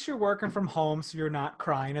 at least you're working from home, so you're not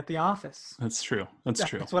crying at the office. That's true. That's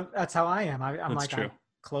true. That's how I am. I'm like, true. I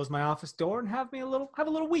close my office door and have a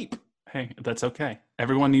little weep. Hey, that's okay.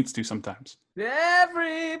 Everyone needs to sometimes.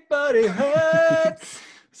 Everybody hurts.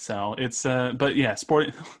 So it's but yeah,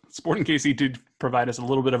 Sporting KC did provide us a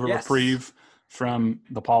little bit of a reprieve from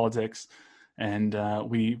the politics, and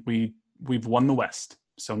we've won the West.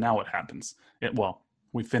 So now what happens?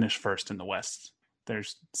 We finish first in the West.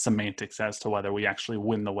 There's semantics as to whether we actually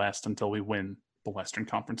win the West until we win the Western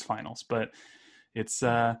Conference Finals. But it's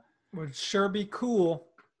would sure be cool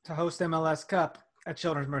to host MLS Cup at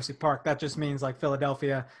Children's Mercy Park. That just means like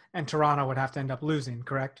Philadelphia and Toronto would have to end up losing,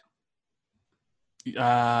 correct?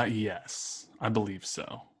 Yes, I believe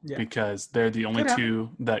so. Yeah. Because they're the only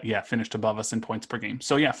two that finished above us in points per game.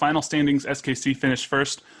 So yeah, final standings, SKC finished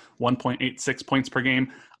first, 1.86 points per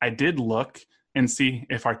game. I did look and see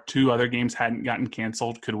if our two other games hadn't gotten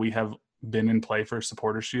canceled, could we have been in play for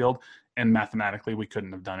Supporter Shield? And mathematically, we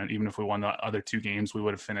couldn't have done it. Even if we won the other two games, we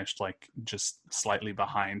would have finished like just slightly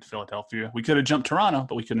behind Philadelphia. We could have jumped Toronto,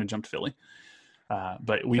 but we couldn't have jumped Philly.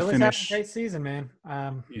 But we Philly's finished. Having a great season, man.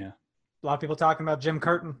 Yeah. A lot of people talking about Jim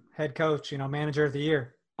Curtin, head coach, manager of the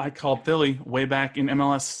year. I called Philly way back in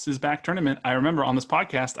MLS's back tournament. I remember on this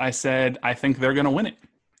podcast, I said, I think they're going to win it.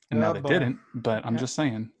 And now they didn't, but I'm just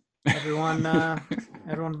saying. Everyone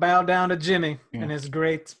bowed down to Jimmy and his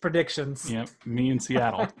great predictions. Yep, me in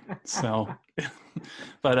Seattle. So,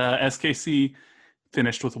 but SKC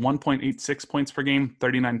finished with 1.86 points per game,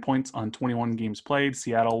 39 points on 21 games played.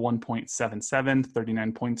 Seattle 1.77,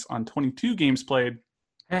 39 points on 22 games played.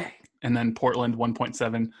 Hey. And then Portland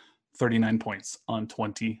 1.7, 39 points on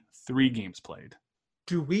 23 games played.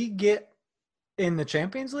 Do we get in the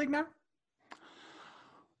Champions League now?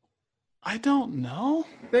 I don't know.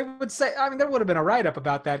 They would say, there would have been a write-up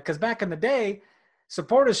about that because back in the day,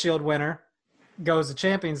 Supporters Shield winner goes to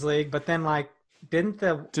Champions League, but then did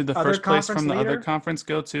the first place from the other conference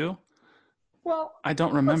go too? Well, I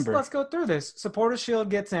don't remember. Let's go through this. Supporters Shield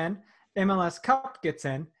gets in, MLS Cup gets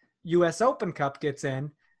in, US Open Cup gets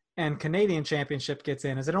in, and Canadian Championship gets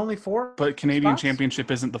in. Is it only 4? But Canadian spots?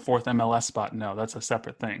 Championship isn't the 4th MLS spot. No, that's a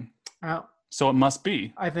separate thing. Oh. So it must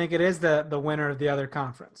be. I think it is the winner of the other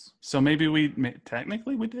conference. So maybe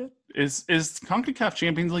technically we did. Is CONCACAF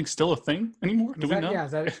Champions League still a thing anymore? Do we know? Yeah,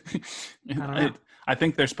 is that it? I don't know. I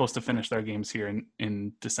think they're supposed to finish their games here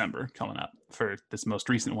in December coming up for this most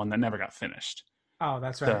recent one that never got finished. Oh,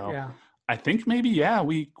 that's right. So yeah. I think maybe,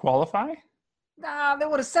 we qualify. Nah, they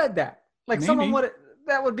would have said that. Like someone would.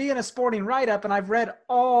 That would be in a sporting write-up, and I've read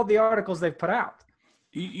all the articles they've put out.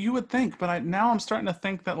 You would think, but now I'm starting to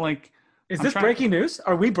think that is this breaking news?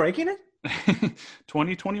 Are we breaking it?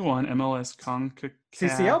 2021 MLS CONCACAF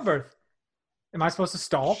CCL berth. Am I supposed to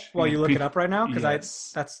stall while you look it up right now? Because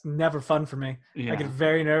Yes. that's never fun for me. Yeah. I get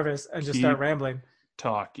very nervous and just start rambling.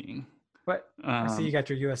 Talking. But I see you got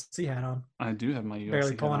your USC hat on. I do have my USC Barely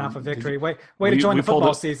hat pulling on. off a victory. Way to join the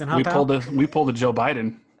football season, huh, pal? We pulled a Joe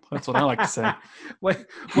Biden. That's what I like to say.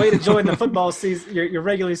 way to join the football season. Your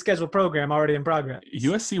regularly scheduled program already in progress.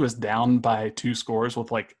 USC was down by 2 scores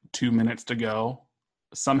with like 2 minutes to go.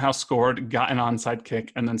 Somehow scored, got an onside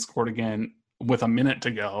kick, and then scored again with a minute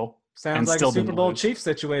to go. Sounds like a Super Bowl Chiefs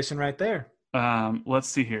situation right there. Let's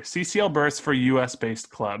see here. CCL berths for U.S.-based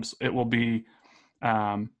clubs. It will be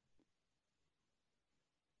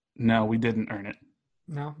no, we didn't earn it.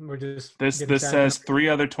 No, we're just this says 3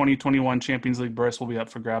 other 2021 Champions League berths will be up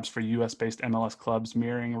for grabs for U.S.-based MLS clubs,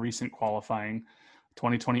 mirroring recent qualifying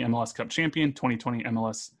 2020 MLS Cup champion, 2020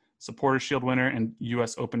 MLS Supporters Shield winner, and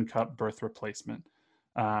U.S. Open Cup berth replacement.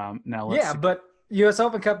 Now let's see. But U.S.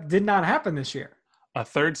 Open Cup did not happen this year. A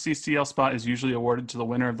third CCL spot is usually awarded to the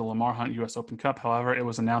winner of the Lamar Hunt U.S. Open Cup. However, it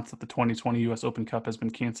was announced that the 2020 U.S. Open Cup has been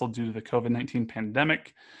canceled due to the COVID-19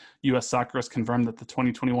 pandemic. U.S. Soccer has confirmed that the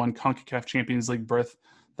 2021 CONCACAF Champions League berth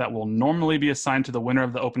that will normally be assigned to the winner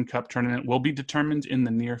of the Open Cup tournament will be determined in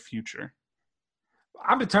the near future.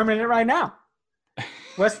 I'm determining it right now.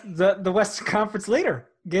 The Western Conference leader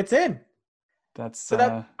gets in.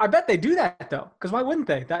 I bet they do that though, because why wouldn't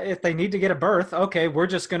they? That if they need to get a berth, okay, we're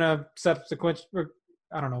just gonna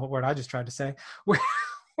I don't know what word I just tried to say.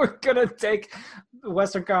 We're gonna take the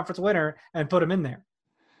Western Conference winner and put him in there.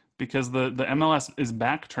 Because the MLS is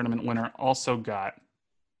back tournament winner also got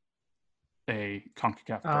a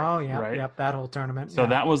CONCACAF berth. Oh yeah, right? Yep, that whole tournament. So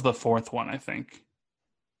that was the 4th one, I think.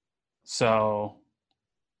 So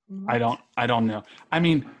I don't know. I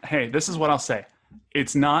mean, hey, this is what I'll say.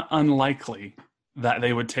 It's not unlikely that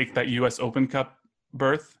they would take that U.S. Open Cup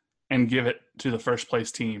berth and give it to the first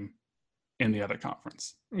place team in the other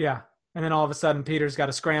conference. Yeah. And then all of a sudden, Peter's got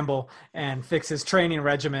to scramble and fix his training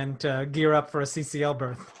regimen to gear up for a CCL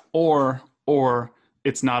berth. Or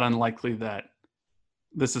it's not unlikely that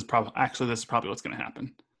this is probably what's going to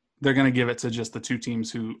happen. They're going to give it to just the 2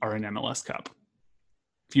 teams who are in MLS Cup.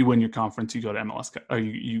 If you win your conference, you go to MLS Cup, or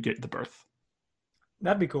you get the berth.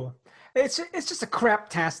 That'd be cool. It's just a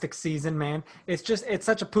craptastic season, man. It's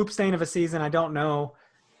such a poop stain of a season. I don't know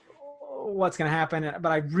what's going to happen,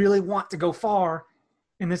 but I really want to go far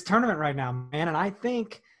in this tournament right now, man. And I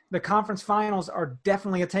think the conference finals are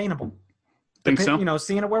definitely attainable. Think so? You know,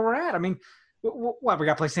 seeing it where we're at. I mean, what we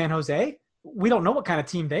got to play San Jose. We don't know what kind of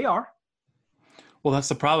team they are. Well, that's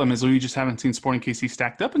the problem is we just haven't seen Sporting KC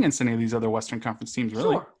stacked up against any of these other Western Conference teams,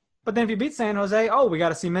 really. Sure. But then if you beat San Jose, we got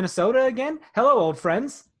to see Minnesota again. Hello, old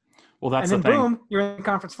friends. Well, that's and then the thing. Boom, you're in the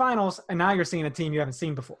conference finals, and now you're seeing a team you haven't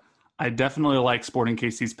seen before. I definitely like Sporting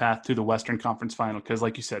KC's path to the Western Conference final because,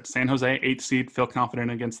 like you said, San Jose, 8th seed, feel confident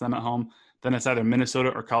against them at home. Then it's either Minnesota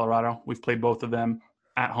or Colorado. We've played both of them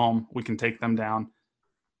at home. We can take them down.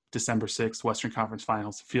 December 6th, Western Conference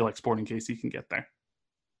finals. Feel like Sporting KC can get there.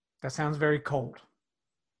 That sounds very cold.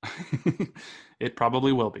 It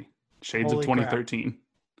probably will be. Shades Holy of 2013.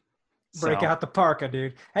 Break out the parka,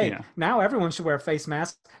 dude. Hey, Now everyone should wear a face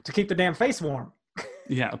mask to keep the damn face warm.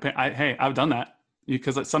 Yeah. I've done that.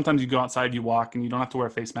 Because sometimes you go outside, you walk, and you don't have to wear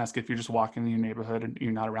a face mask if you're just walking in your neighborhood and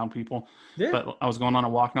you're not around people. Yeah. But I was going on a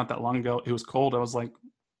walk not that long ago. It was cold. I was like,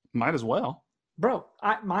 might as well. Bro,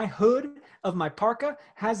 my hood of my parka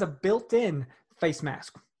has a built-in face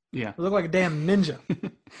mask. Yeah. I look like a damn ninja.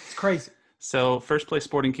 It's crazy. So first place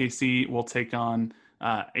Sporting KC will take on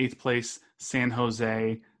 8th place San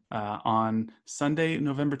Jose on Sunday,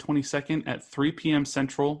 November 22nd at 3 p.m.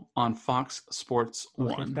 Central on Fox Sports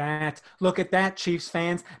 1. Look at that, Chiefs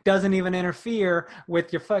fans. Doesn't even interfere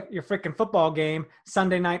with your freaking football game,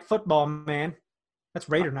 Sunday Night Football, man. That's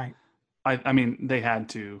Raider night. I mean, they had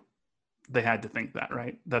to think that,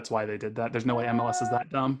 right? That's why they did that. There's no way MLS is that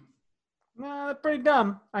dumb. No, that's pretty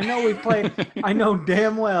dumb. I know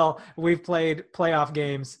damn well we've played playoff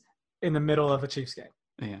games in the middle of a Chiefs game.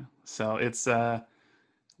 Yeah. So it's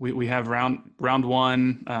we have round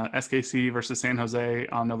 1 SKC versus San Jose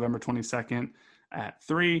on November 22nd at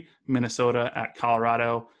 3, Minnesota at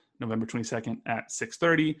Colorado November 22nd at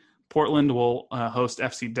 6:30. Portland will host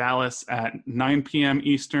FC Dallas at 9 p.m.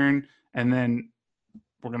 Eastern, and then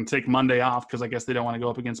we're going to take Monday off because I guess they don't want to go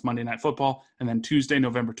up against Monday Night Football. And then Tuesday,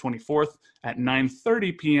 November 24th at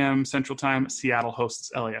 9:30 p.m. Central Time, Seattle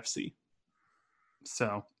hosts LAFC.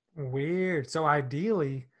 So weird. So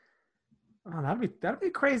ideally, that'd be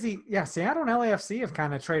crazy. Yeah, Seattle and LAFC have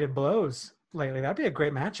kind of traded blows lately. That'd be a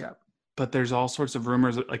great matchup. But there's all sorts of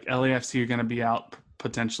rumors like LAFC are going to be out,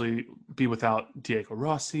 potentially be without Diego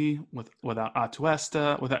Rossi, without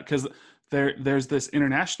Atuesta, because there's this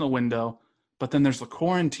international window But then there's the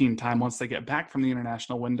quarantine time once they get back from the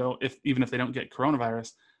international window, even if they don't get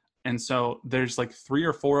coronavirus. And so there's like 3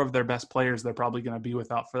 or 4 of their best players they're probably going to be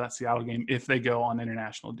without for that Seattle game if they go on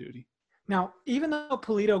international duty. Now, even though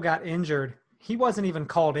Pulido got injured, he wasn't even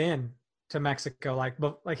called in to Mexico.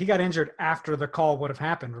 Like he got injured after the call would have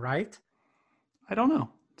happened, right? I don't know.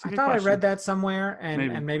 I thought question. I read that somewhere,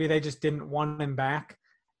 and maybe they just didn't want him back.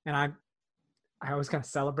 And I always kind of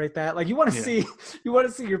celebrate that. Like you want to see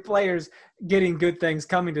your players getting good things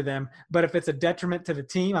coming to them, but if it's a detriment to the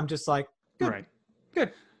team, I'm just like, good.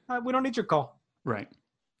 We don't need your call. Right.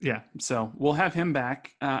 Yeah. So we'll have him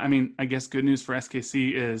back. I guess good news for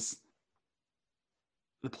SKC is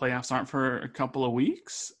the playoffs aren't for a couple of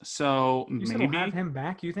weeks. So maybe we'll have him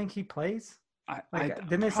back. You think he plays? Didn't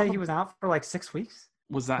they probably, say he was out for like 6 weeks?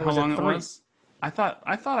 Was that how long it was? I thought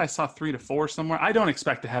I saw 3 to 4 somewhere. I don't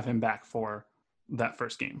expect to have him back for that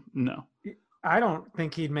first game. No. I don't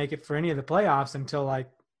think he'd make it for any of the playoffs until like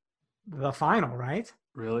the final, right?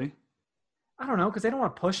 Really? I don't know, because they don't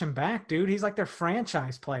want to push him back, dude. He's like their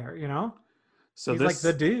franchise player, you know? So he's like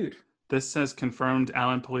the dude. This says confirmed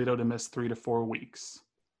Alan Pulido to miss 3 to 4 weeks.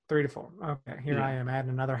 3 to 4. Okay, here I am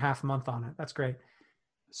adding another half month on it. That's great.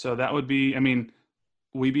 So that would be,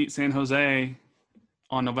 we beat San Jose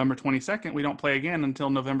on November 22nd. We don't play again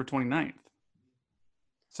until November 29th.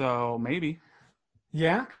 So maybe.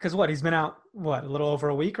 Yeah, because he's been out, a little over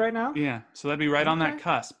a week right now? Yeah, so that'd be right on that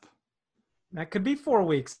cusp. That could be 4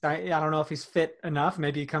 weeks. I don't know if he's fit enough.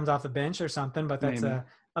 Maybe he comes off the bench or something, but that's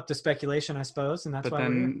up to speculation, I suppose, and that's why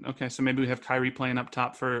we're here. Okay, so maybe we have Kyrie playing up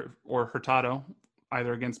top or Hurtado,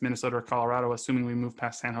 either against Minnesota or Colorado, assuming we move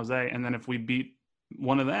past San Jose. And then if we beat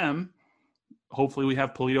one of them, hopefully we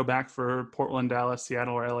have Pulido back for Portland, Dallas,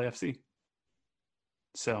 Seattle, or LAFC.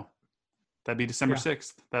 So that'd be December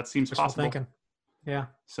 6th. That seems possible. Thinking. Yeah.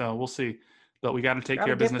 So we'll see. But we got to take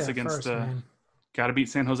care of business against got to beat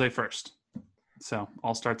San Jose first. So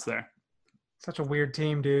all starts there. Such a weird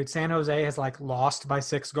team, dude. San Jose has like lost by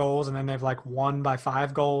 6 goals, and then they've like won by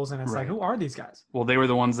 5 goals, and it's like, who are these guys? Well, they were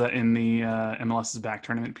the ones that in the MLS's back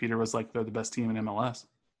tournament, Peter was like, they're the best team in MLS.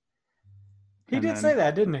 He did say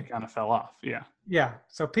that, didn't he? Kind of fell off, yeah. Yeah.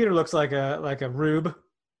 So Peter looks like a rube.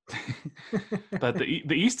 But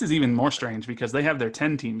the East is even more strange because they have their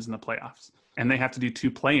 10 teams in the playoffs, and they have to do 2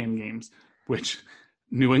 play-in games, which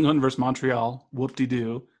New England versus Montreal,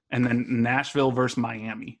 whoop-de-doo, and then Nashville versus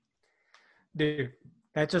Miami. Dude,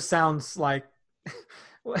 that just sounds like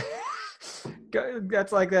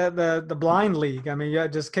that's like the blind league. You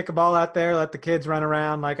just kick a ball out there, let the kids run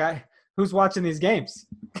around. Who's watching these games?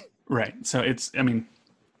 Right. So it's, I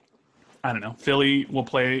don't know. Philly will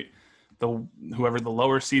play whoever the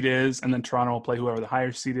lower seed is, and then Toronto will play whoever the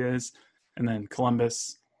higher seed is, and then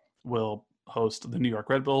Columbus will host the New York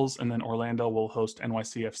Red Bulls, and then Orlando will host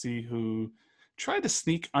NYCFC, who tried to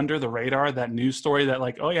sneak under the radar that news story that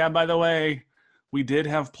like, oh yeah, by the way, we did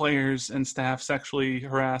have players and staff sexually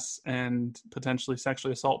harass and potentially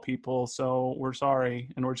sexually assault people, so we're sorry,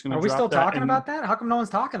 and we're just going to. Are we still talking about that? How come no one's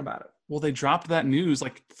talking about it? Well, they dropped that news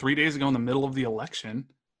like 3 days ago in the middle of the election,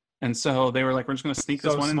 and so they were like, we're just going to sneak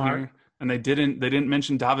this one in here. And they didn't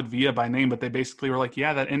mention David Villa by name, but they basically were like,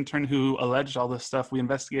 yeah, that intern who alleged all this stuff, we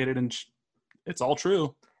investigated, and it's all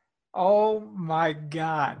true. Oh my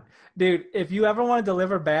God. Dude, if you ever want to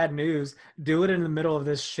deliver bad news, do it in the middle of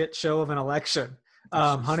this shit show of an election.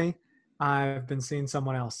 Honey, I've been seeing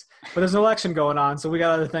someone else. But there's an election going on, so we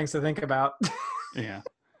got other things to think about. Yeah.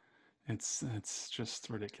 It's just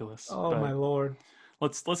ridiculous. Oh, my Lord.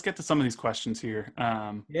 Let's get to some of these questions here.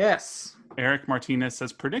 Yes. Eric Martinez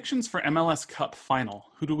says, predictions for MLS Cup final.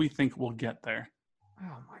 Who do we think will get there?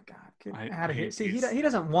 Oh, my God. Get out of here. See, he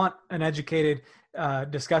doesn't want an educated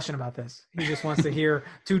discussion about this. He just wants to hear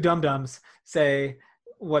 2 dum-dums say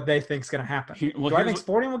what they think is going to happen. Do I think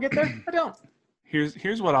Sporting will get there? I don't.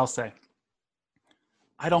 Here's what I'll say.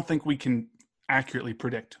 I don't think we can accurately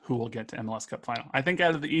predict who will get to MLS Cup final. I think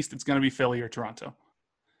out of the East, it's going to be Philly or Toronto.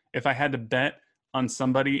 If I had to bet on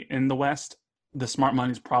somebody in the West, the smart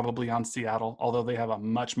money is probably on Seattle, although they have a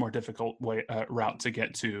much more difficult route to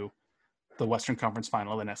get to the Western Conference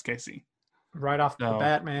final than SKC. Right off the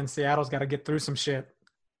bat, man, Seattle's got to get through some shit.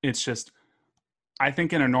 It's just, I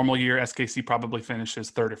think in a normal year, SKC probably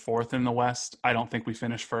finishes 3rd or 4th in the West. I don't think we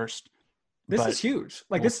finish first. This is huge.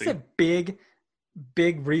 This is a big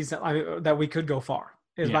reason that we could go far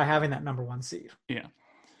is by having that number 1 seed.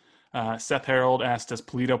 Yeah. Seth Harold asked, does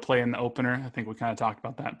Pulido play in the opener? I think we kind of talked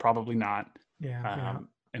about that. Probably not. Yeah.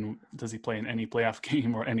 And does he play in any playoff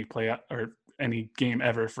game or any game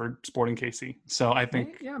ever for Sporting KC? So I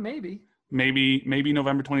think maybe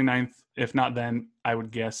November 29th. If not, then I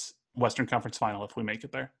would guess Western Conference final if we make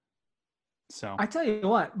it there. So I tell you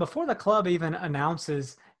what, before the club even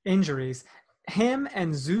announces injuries, him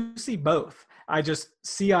and Zusi both, I just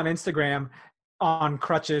see on Instagram on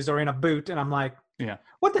crutches or in a boot, and I'm like, yeah.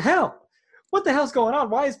 what the hell? What the hell's going on?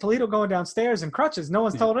 Why is Polito going downstairs in crutches? No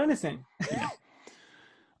one's told anything. Yeah.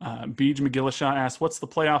 Beej McGillishaw asks, what's the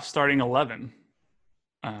playoff starting 11?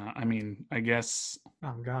 I mean, I guess.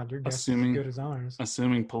 Oh God, your guess is as good as ours.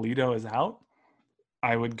 Assuming Polito is out,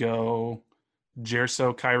 I would go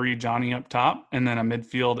Gerso, Kyrie, Johnny up top, and then a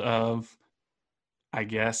midfield of, I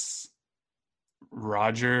guess,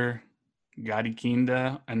 Roger, Gadi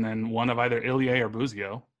Kinda, and then one of either Ilie or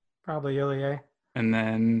Buzio. Probably Ilie. And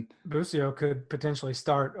then Buzio could potentially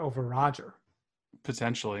start over Roger.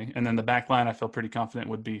 Potentially. And then the back line, I feel pretty confident,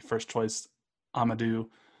 would be first choice Amadou,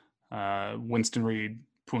 Winston Reed,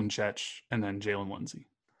 Punchech, and then Jalen Lindsey.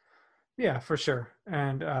 Yeah, for sure.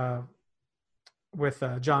 And with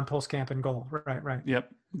John Pulskamp in goal. Right.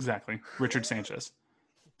 Yep, exactly. Richard Sanchez.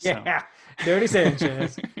 Yeah, Dirty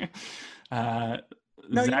Sanchez. Zach,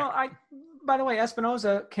 by the way,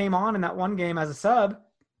 Espinoza came on in that one game as a sub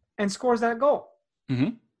and scores that goal.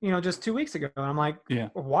 Mm-hmm. Just 2 weeks ago. And I'm like, yeah,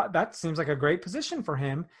 what? That seems like a great position for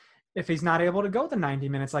him if he's not able to go the 90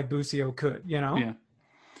 minutes like Busio could, Yeah.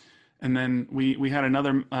 And then we had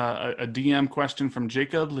another a DM question from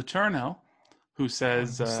Jacob Letourneau, who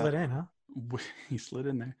says, he slid in, huh? He slid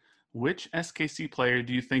in there. Which SKC player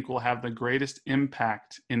do you think will have the greatest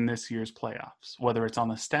impact in this year's playoffs, whether it's on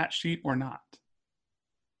the stat sheet or not?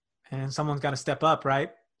 And someone's got to step up,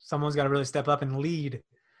 right? Someone's got to really step up and lead.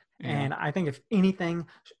 Yeah. And I think if anything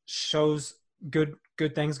shows good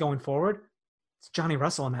things going forward, it's Johnny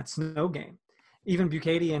Russell in that snow game. Even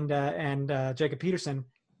Bukaty and Jacob Peterson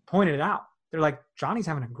pointed it out. They're like, Johnny's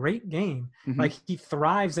having a great game. Mm-hmm. Like, he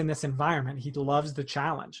thrives in this environment. He loves the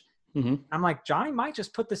challenge. Mm-hmm. I'm like, Johnny might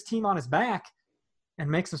just put this team on his back and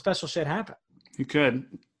make some special shit happen. He could.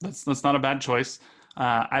 That's not a bad choice.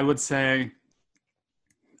 I would say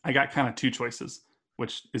I got kind of two choices,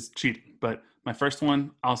 which is cheating. But my first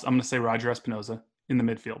one, I'm going to say Roger Espinoza in the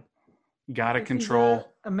midfield. Got to control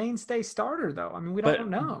a mainstay starter, though. I mean, we don't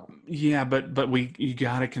know. Yeah, but you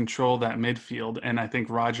got to control that midfield, and I think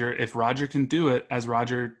if Roger can do it, as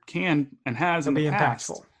Roger can and has in the past,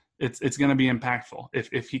 impactful. It's going to be impactful.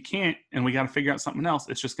 If he can't, and we got to figure out something else,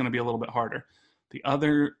 it's just going to be a little bit harder. The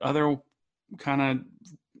other kind of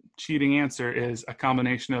cheating answer is a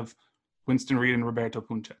combination of Winston Reed and Roberto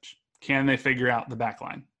Punchech. Can they figure out the back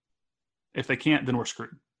line? If they can't, then we're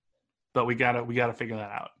screwed. But we gotta figure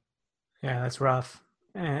that out. Yeah, that's rough.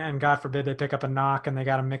 And God forbid they pick up a knock and they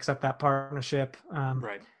got to mix up that partnership.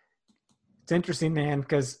 Right. It's interesting, man,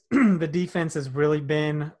 because the defense has really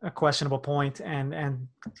been a questionable point and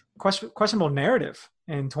questionable narrative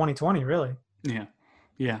in 2020, really. Yeah.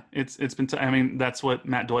 Yeah. It's been, I mean, that's what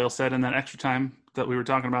Matt Doyle said in that extra time that we were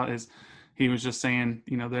talking about is he was just saying,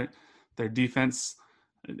 their defense,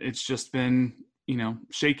 it's just been,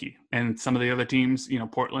 shaky. And some of the other teams,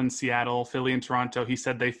 Portland, Seattle, Philly, and Toronto, he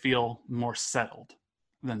said they feel more settled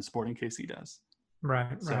than Sporting KC does.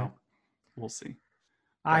 Right. So we'll see.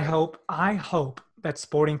 I hope that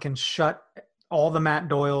Sporting can shut all the Matt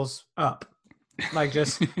Doyles up. Like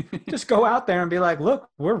just go out there and be like, look,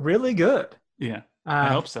 we're really good. Yeah. I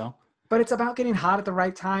hope so. But it's about getting hot at the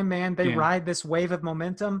right time, man. They ride this wave of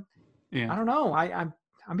momentum. Yeah. I don't know. I'm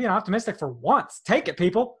being optimistic for once. Take it,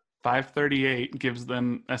 people. 538 gives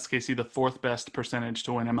them SKC the fourth best percentage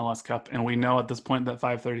to win MLS Cup, and we know at this point that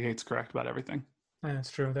 538 is correct about everything. Yeah,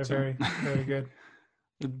 that's true. They're very, very good.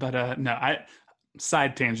 But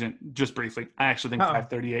side tangent, just briefly. I actually think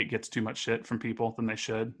 538 gets too much shit from people than they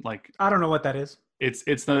should. Like, I don't know what that is. It's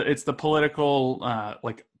the political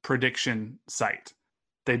prediction site.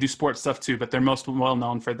 They do sports stuff too, but they're most well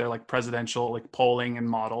known for their presidential polling and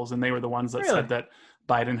models, and they were the ones that said that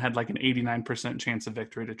Biden had an 89% chance of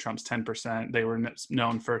victory to Trump's 10%. They were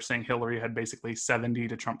known for saying Hillary had basically 70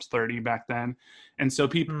 to Trump's 30 back then. And so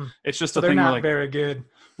people, it's just a thing they're where not very good.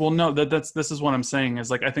 Well, no, this is what I'm saying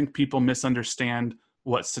is I think people misunderstand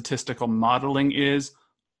what statistical modeling is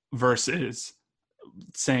versus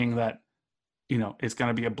saying that, it's going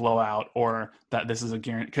to be a blowout or that this is a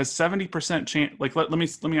guarantee. Because 70% chance, let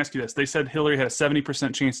me ask you this. They said Hillary had a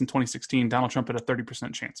 70% chance in 2016. Donald Trump had a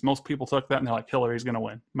 30% chance. Most people took that and they're like, Hillary's going to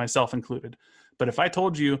win, myself included. But if I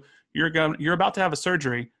told you you're about to have a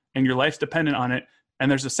surgery and your life's dependent on it, and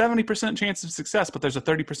there's a 70% chance of success, but there's a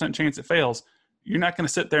 30% chance it fails, you're not going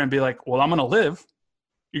to sit there and be like, well, I'm going to live.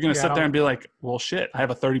 You're going to sit there and be like, well, shit, I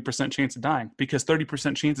have a 30% chance of dying, because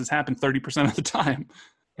 30% chances happen 30% of the time.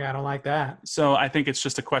 Yeah, I don't like that. So I think it's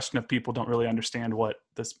just a question of people don't really understand what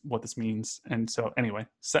this means. And so anyway,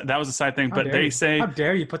 that was a side thing. But they say, how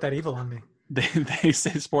dare you put that evil on me? they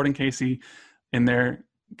say Sporting KC in their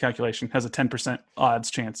calculation has a 10%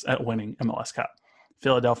 odds chance at winning MLS Cup.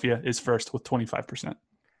 Philadelphia is first with 25%.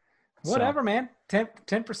 Whatever, man.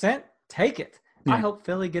 10%, take it. Yeah. I hope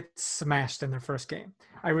Philly gets smashed in their first game.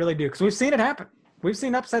 I really do, because we've seen it happen. We've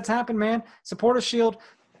seen upsets happen, man. Supporters Shield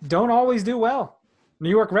don't always do well. New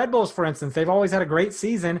York Red Bulls, for instance, they've always had a great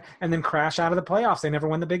season and then crash out of the playoffs. They never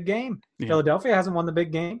win the big game. Yeah. Philadelphia hasn't won the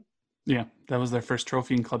big game. Yeah, that was their first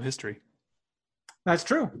trophy in club history. That's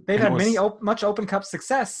true. They've had much Open Cup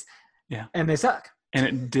success. Yeah. And they suck. And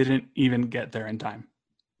it didn't even get there in time.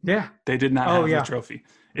 Yeah. They did not have the trophy.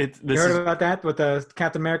 You heard about that with the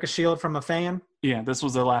Captain America shield from a fan? Yeah, this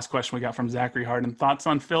was the last question we got from Zachary Harden. Thoughts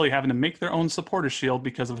on Philly having to make their own supporter shield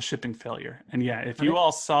because of a shipping failure. And yeah, if you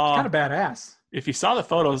all saw... It's kind of badass. If you saw the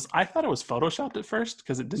photos, I thought it was Photoshopped at first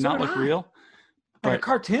because it did not look real. Like a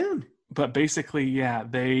cartoon. But basically, yeah,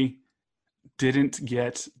 they didn't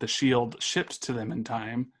get the shield shipped to them in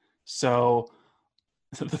time. So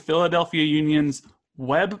the Philadelphia Union's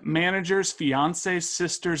web manager's fiance's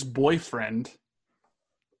sister's boyfriend,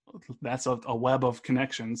 that's a web of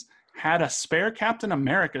connections, had a spare Captain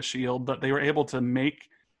America shield that they were able to make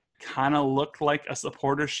kind of look like a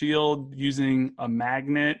supporter shield using a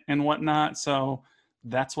magnet and whatnot. So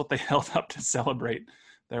that's what they held up to celebrate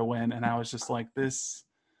their win. And I was just like, this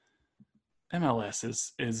MLS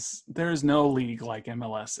is there is no league like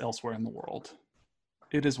MLS elsewhere in the world.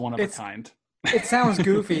 It is one of a kind. It sounds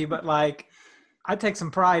goofy, but like I take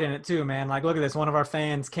some pride in it too, man. Like, look at this. One of our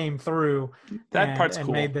fans came through part's and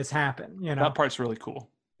cool. made this happen. You know, that part's really cool.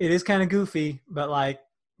 It is kind of goofy, but like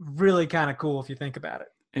really kind of cool if you think about it.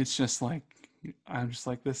 It's just like, I'm just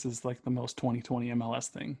like, this is like the most 2020 MLS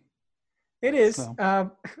thing. It is. So.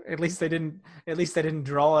 At least they didn't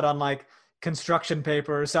draw it on like construction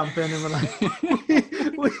paper or something. And we're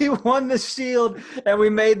like, we won the shield and we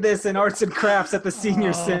made this in arts and crafts at the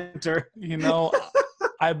senior center. You know,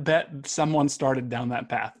 I bet someone started down that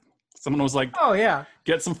path. Someone was like, oh yeah,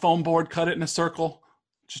 get some foam board, cut it in a circle,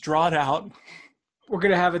 just draw it out. We're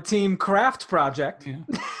going to have a team craft project. Yeah.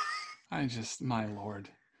 My Lord.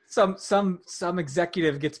 Some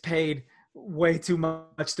executive gets paid way too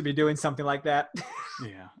much to be doing something like that.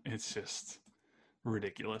 Yeah, it's just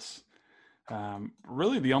ridiculous.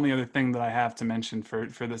 Really, the only other thing that I have to mention for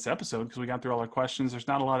this episode, because we got through all our questions, there's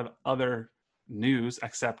not a lot of other news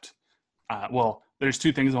except, there's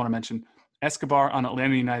two things I want to mention. Escobar on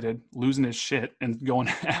Atlanta United losing his shit and going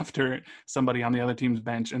after somebody on the other team's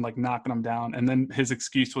bench and like knocking them down. And then his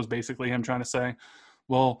excuse was basically him trying to say,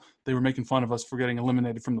 well, they were making fun of us for getting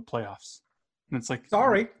eliminated from the playoffs. And it's like,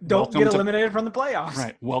 sorry, don't get eliminated from the playoffs.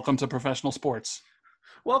 Right. Welcome to professional sports.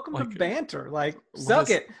 Welcome to banter. Like, suck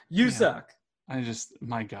it. You suck.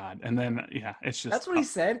 My God. And then, yeah, it's just. That's what he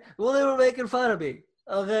said. Well, they were making fun of me.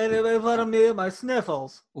 Okay, they made fun of me and my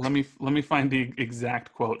sniffles. Let me find the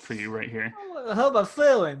exact quote for you right here. How about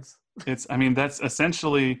feelings? That's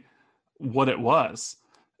essentially what it was.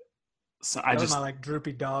 So that was my like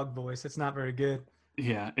droopy dog voice. It's not very good.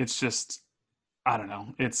 Yeah, it's just, I don't know.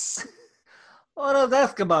 It's. Oh, no,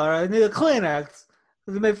 Escobar. I need a Kleenex.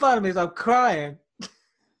 They made fun of me, so I'm crying.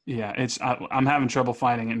 Yeah, I'm having trouble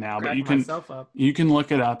finding it now, but you can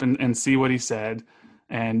look it up and see what he said,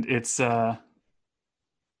 and it's you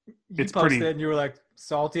posted pretty. It and you were like,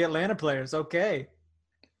 salty Atlanta players, okay.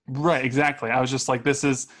 Right, exactly. I was just like, this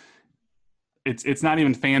is. It's not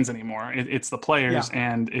even fans anymore. It's the players,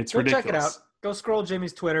 and it's ridiculous. Check it out. Go scroll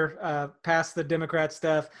Jimmy's Twitter, past the Democrat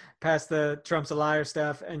stuff, past the Trump's a liar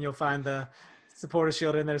stuff, and you'll find the supporter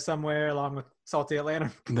shield in there somewhere, along with salty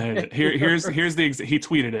Atlanta. Here's he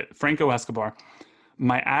tweeted it. Franco Escobar.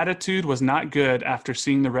 My attitude was not good after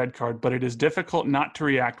seeing the red card, but it is difficult not to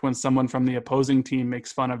react when someone from the opposing team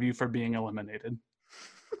makes fun of you for being eliminated.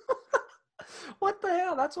 What the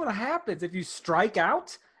hell? That's what happens if you strike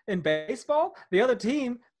out in baseball. The other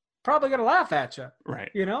team probably gonna laugh at you,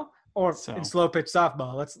 right? You know. Or in slow pitch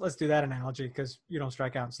softball. Let's do that analogy because you don't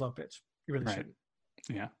strike out in slow pitch. You really shouldn't.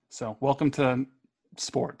 Yeah. So welcome to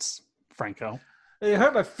sports, Franco. It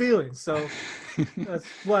hurt my feelings, so that's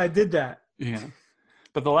why I did that. Yeah.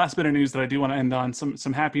 But the last bit of news that I do want to end on,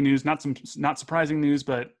 some happy news, not surprising news,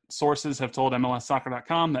 but sources have told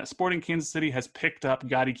MLSsoccer.com that Sporting Kansas City has picked up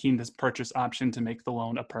Gadi Kinda's purchase option to make the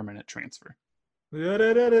loan a permanent transfer. I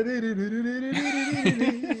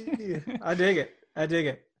dig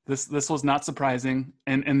it. This was not surprising,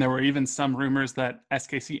 and there were even some rumors that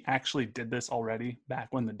SKC actually did this already back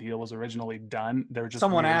when the deal was originally done. They were just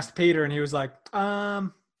someone asked Peter, and he was like,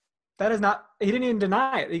 "That is not." He didn't even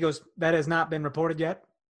deny it. He goes, "That has not been reported yet."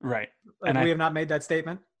 Right, Like, we have not made that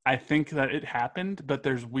statement. I think that it happened, but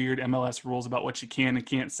there's weird MLS rules about what you can and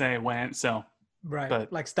can't say when. So, Right.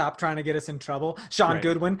 but Like, stop trying to get us in trouble. Sean Right.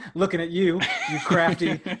 Goodwin, looking at you, you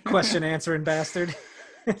crafty question answering bastard.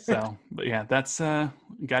 so, but yeah, that's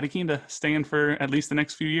Gadi Kinda staying for at least the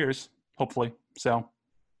next few years, hopefully. So,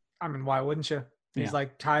 I mean, why wouldn't you? He's Yeah.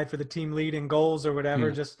 like tied for the team lead in goals or whatever,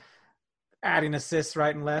 Yeah. just adding assists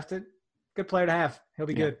right and left. Good player to have. He'll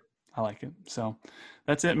be Yeah. good. I like it. So,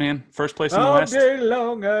 that's it, man. First place in the All West. day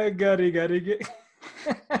long, I gotta get.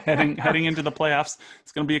 heading into the playoffs.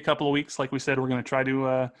 It's going to be a couple of weeks. Like we said, we're going to try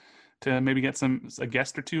to maybe get a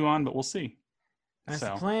guest or two on, but we'll see. That's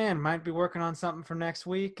So. the plan. Might be working on something for next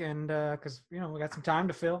week, and because we got some time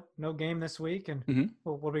to fill. No game this week, and Mhm.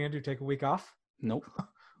 well, what are we gonna do? Take a week off? Nope,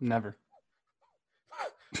 never.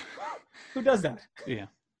 Who does that? Yeah.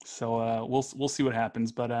 So we'll see what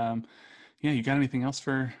happens. But yeah, you got anything else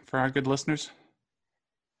for our good listeners?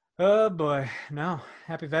 Oh boy, no.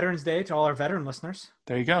 Happy Veterans Day to all our veteran listeners.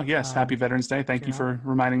 There you go. Yes, happy Veterans Day. Thank you for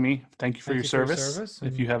reminding me. Thank you for your service.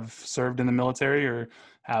 If you have served in the military or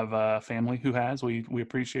have a family who has, we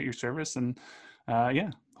appreciate your service. And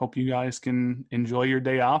yeah, hope you guys can enjoy your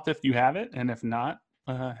day off if you have it. And if not,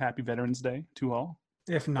 happy Veterans Day to all.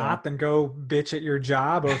 If not, then go bitch at your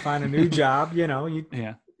job or find a new job. You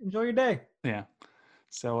Yeah. enjoy your day. Yeah.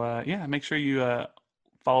 So yeah, make sure you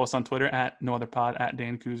follow us on Twitter at NoOtherPod, at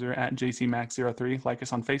Dan Kuzer, at JCMax03. Like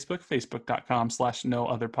us on Facebook,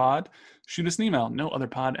 facebook.com/NoOtherPod. Shoot us an email,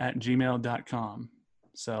 nootherpod@gmail.com.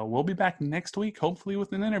 So we'll be back next week, hopefully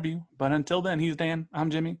with an interview. But until then, he's Dan.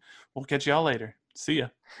 I'm Jimmy. We'll catch y'all later. See ya.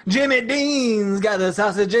 Jimmy Dean's got the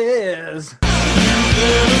sausages.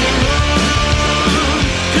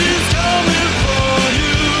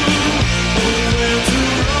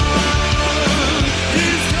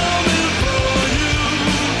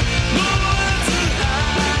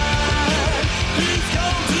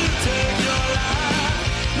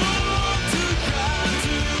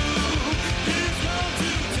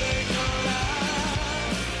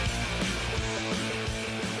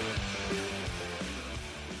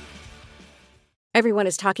 Everyone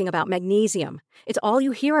is talking about magnesium. It's all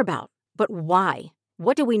you hear about. But why?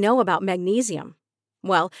 What do we know about magnesium?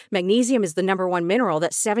 Well, magnesium is the number one mineral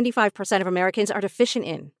that 75% of Americans are deficient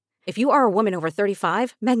in. If you are a woman over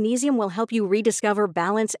 35, magnesium will help you rediscover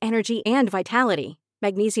balance, energy, and vitality.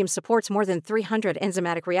 Magnesium supports more than 300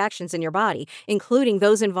 enzymatic reactions in your body, including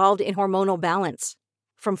those involved in hormonal balance.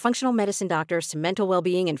 From functional medicine doctors to mental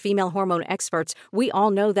well-being and female hormone experts, we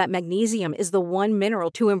all know that magnesium is the one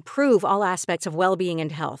mineral to improve all aspects of well-being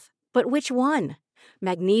and health. But which one?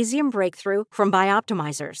 Magnesium Breakthrough from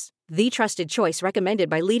Bioptimizers, the trusted choice recommended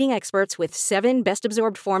by leading experts with 7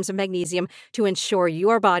 best-absorbed forms of magnesium to ensure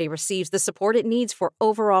your body receives the support it needs for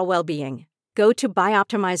overall well-being. Go to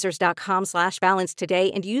bioptimizers.com/balance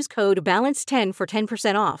today and use code BALANCE10 for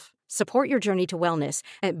 10% off. Support your journey to wellness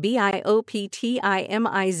at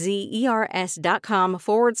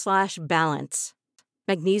bioptimizers.com/balance.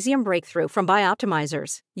 Magnesium Breakthrough from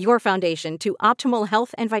Bioptimizers, your foundation to optimal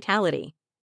health and vitality.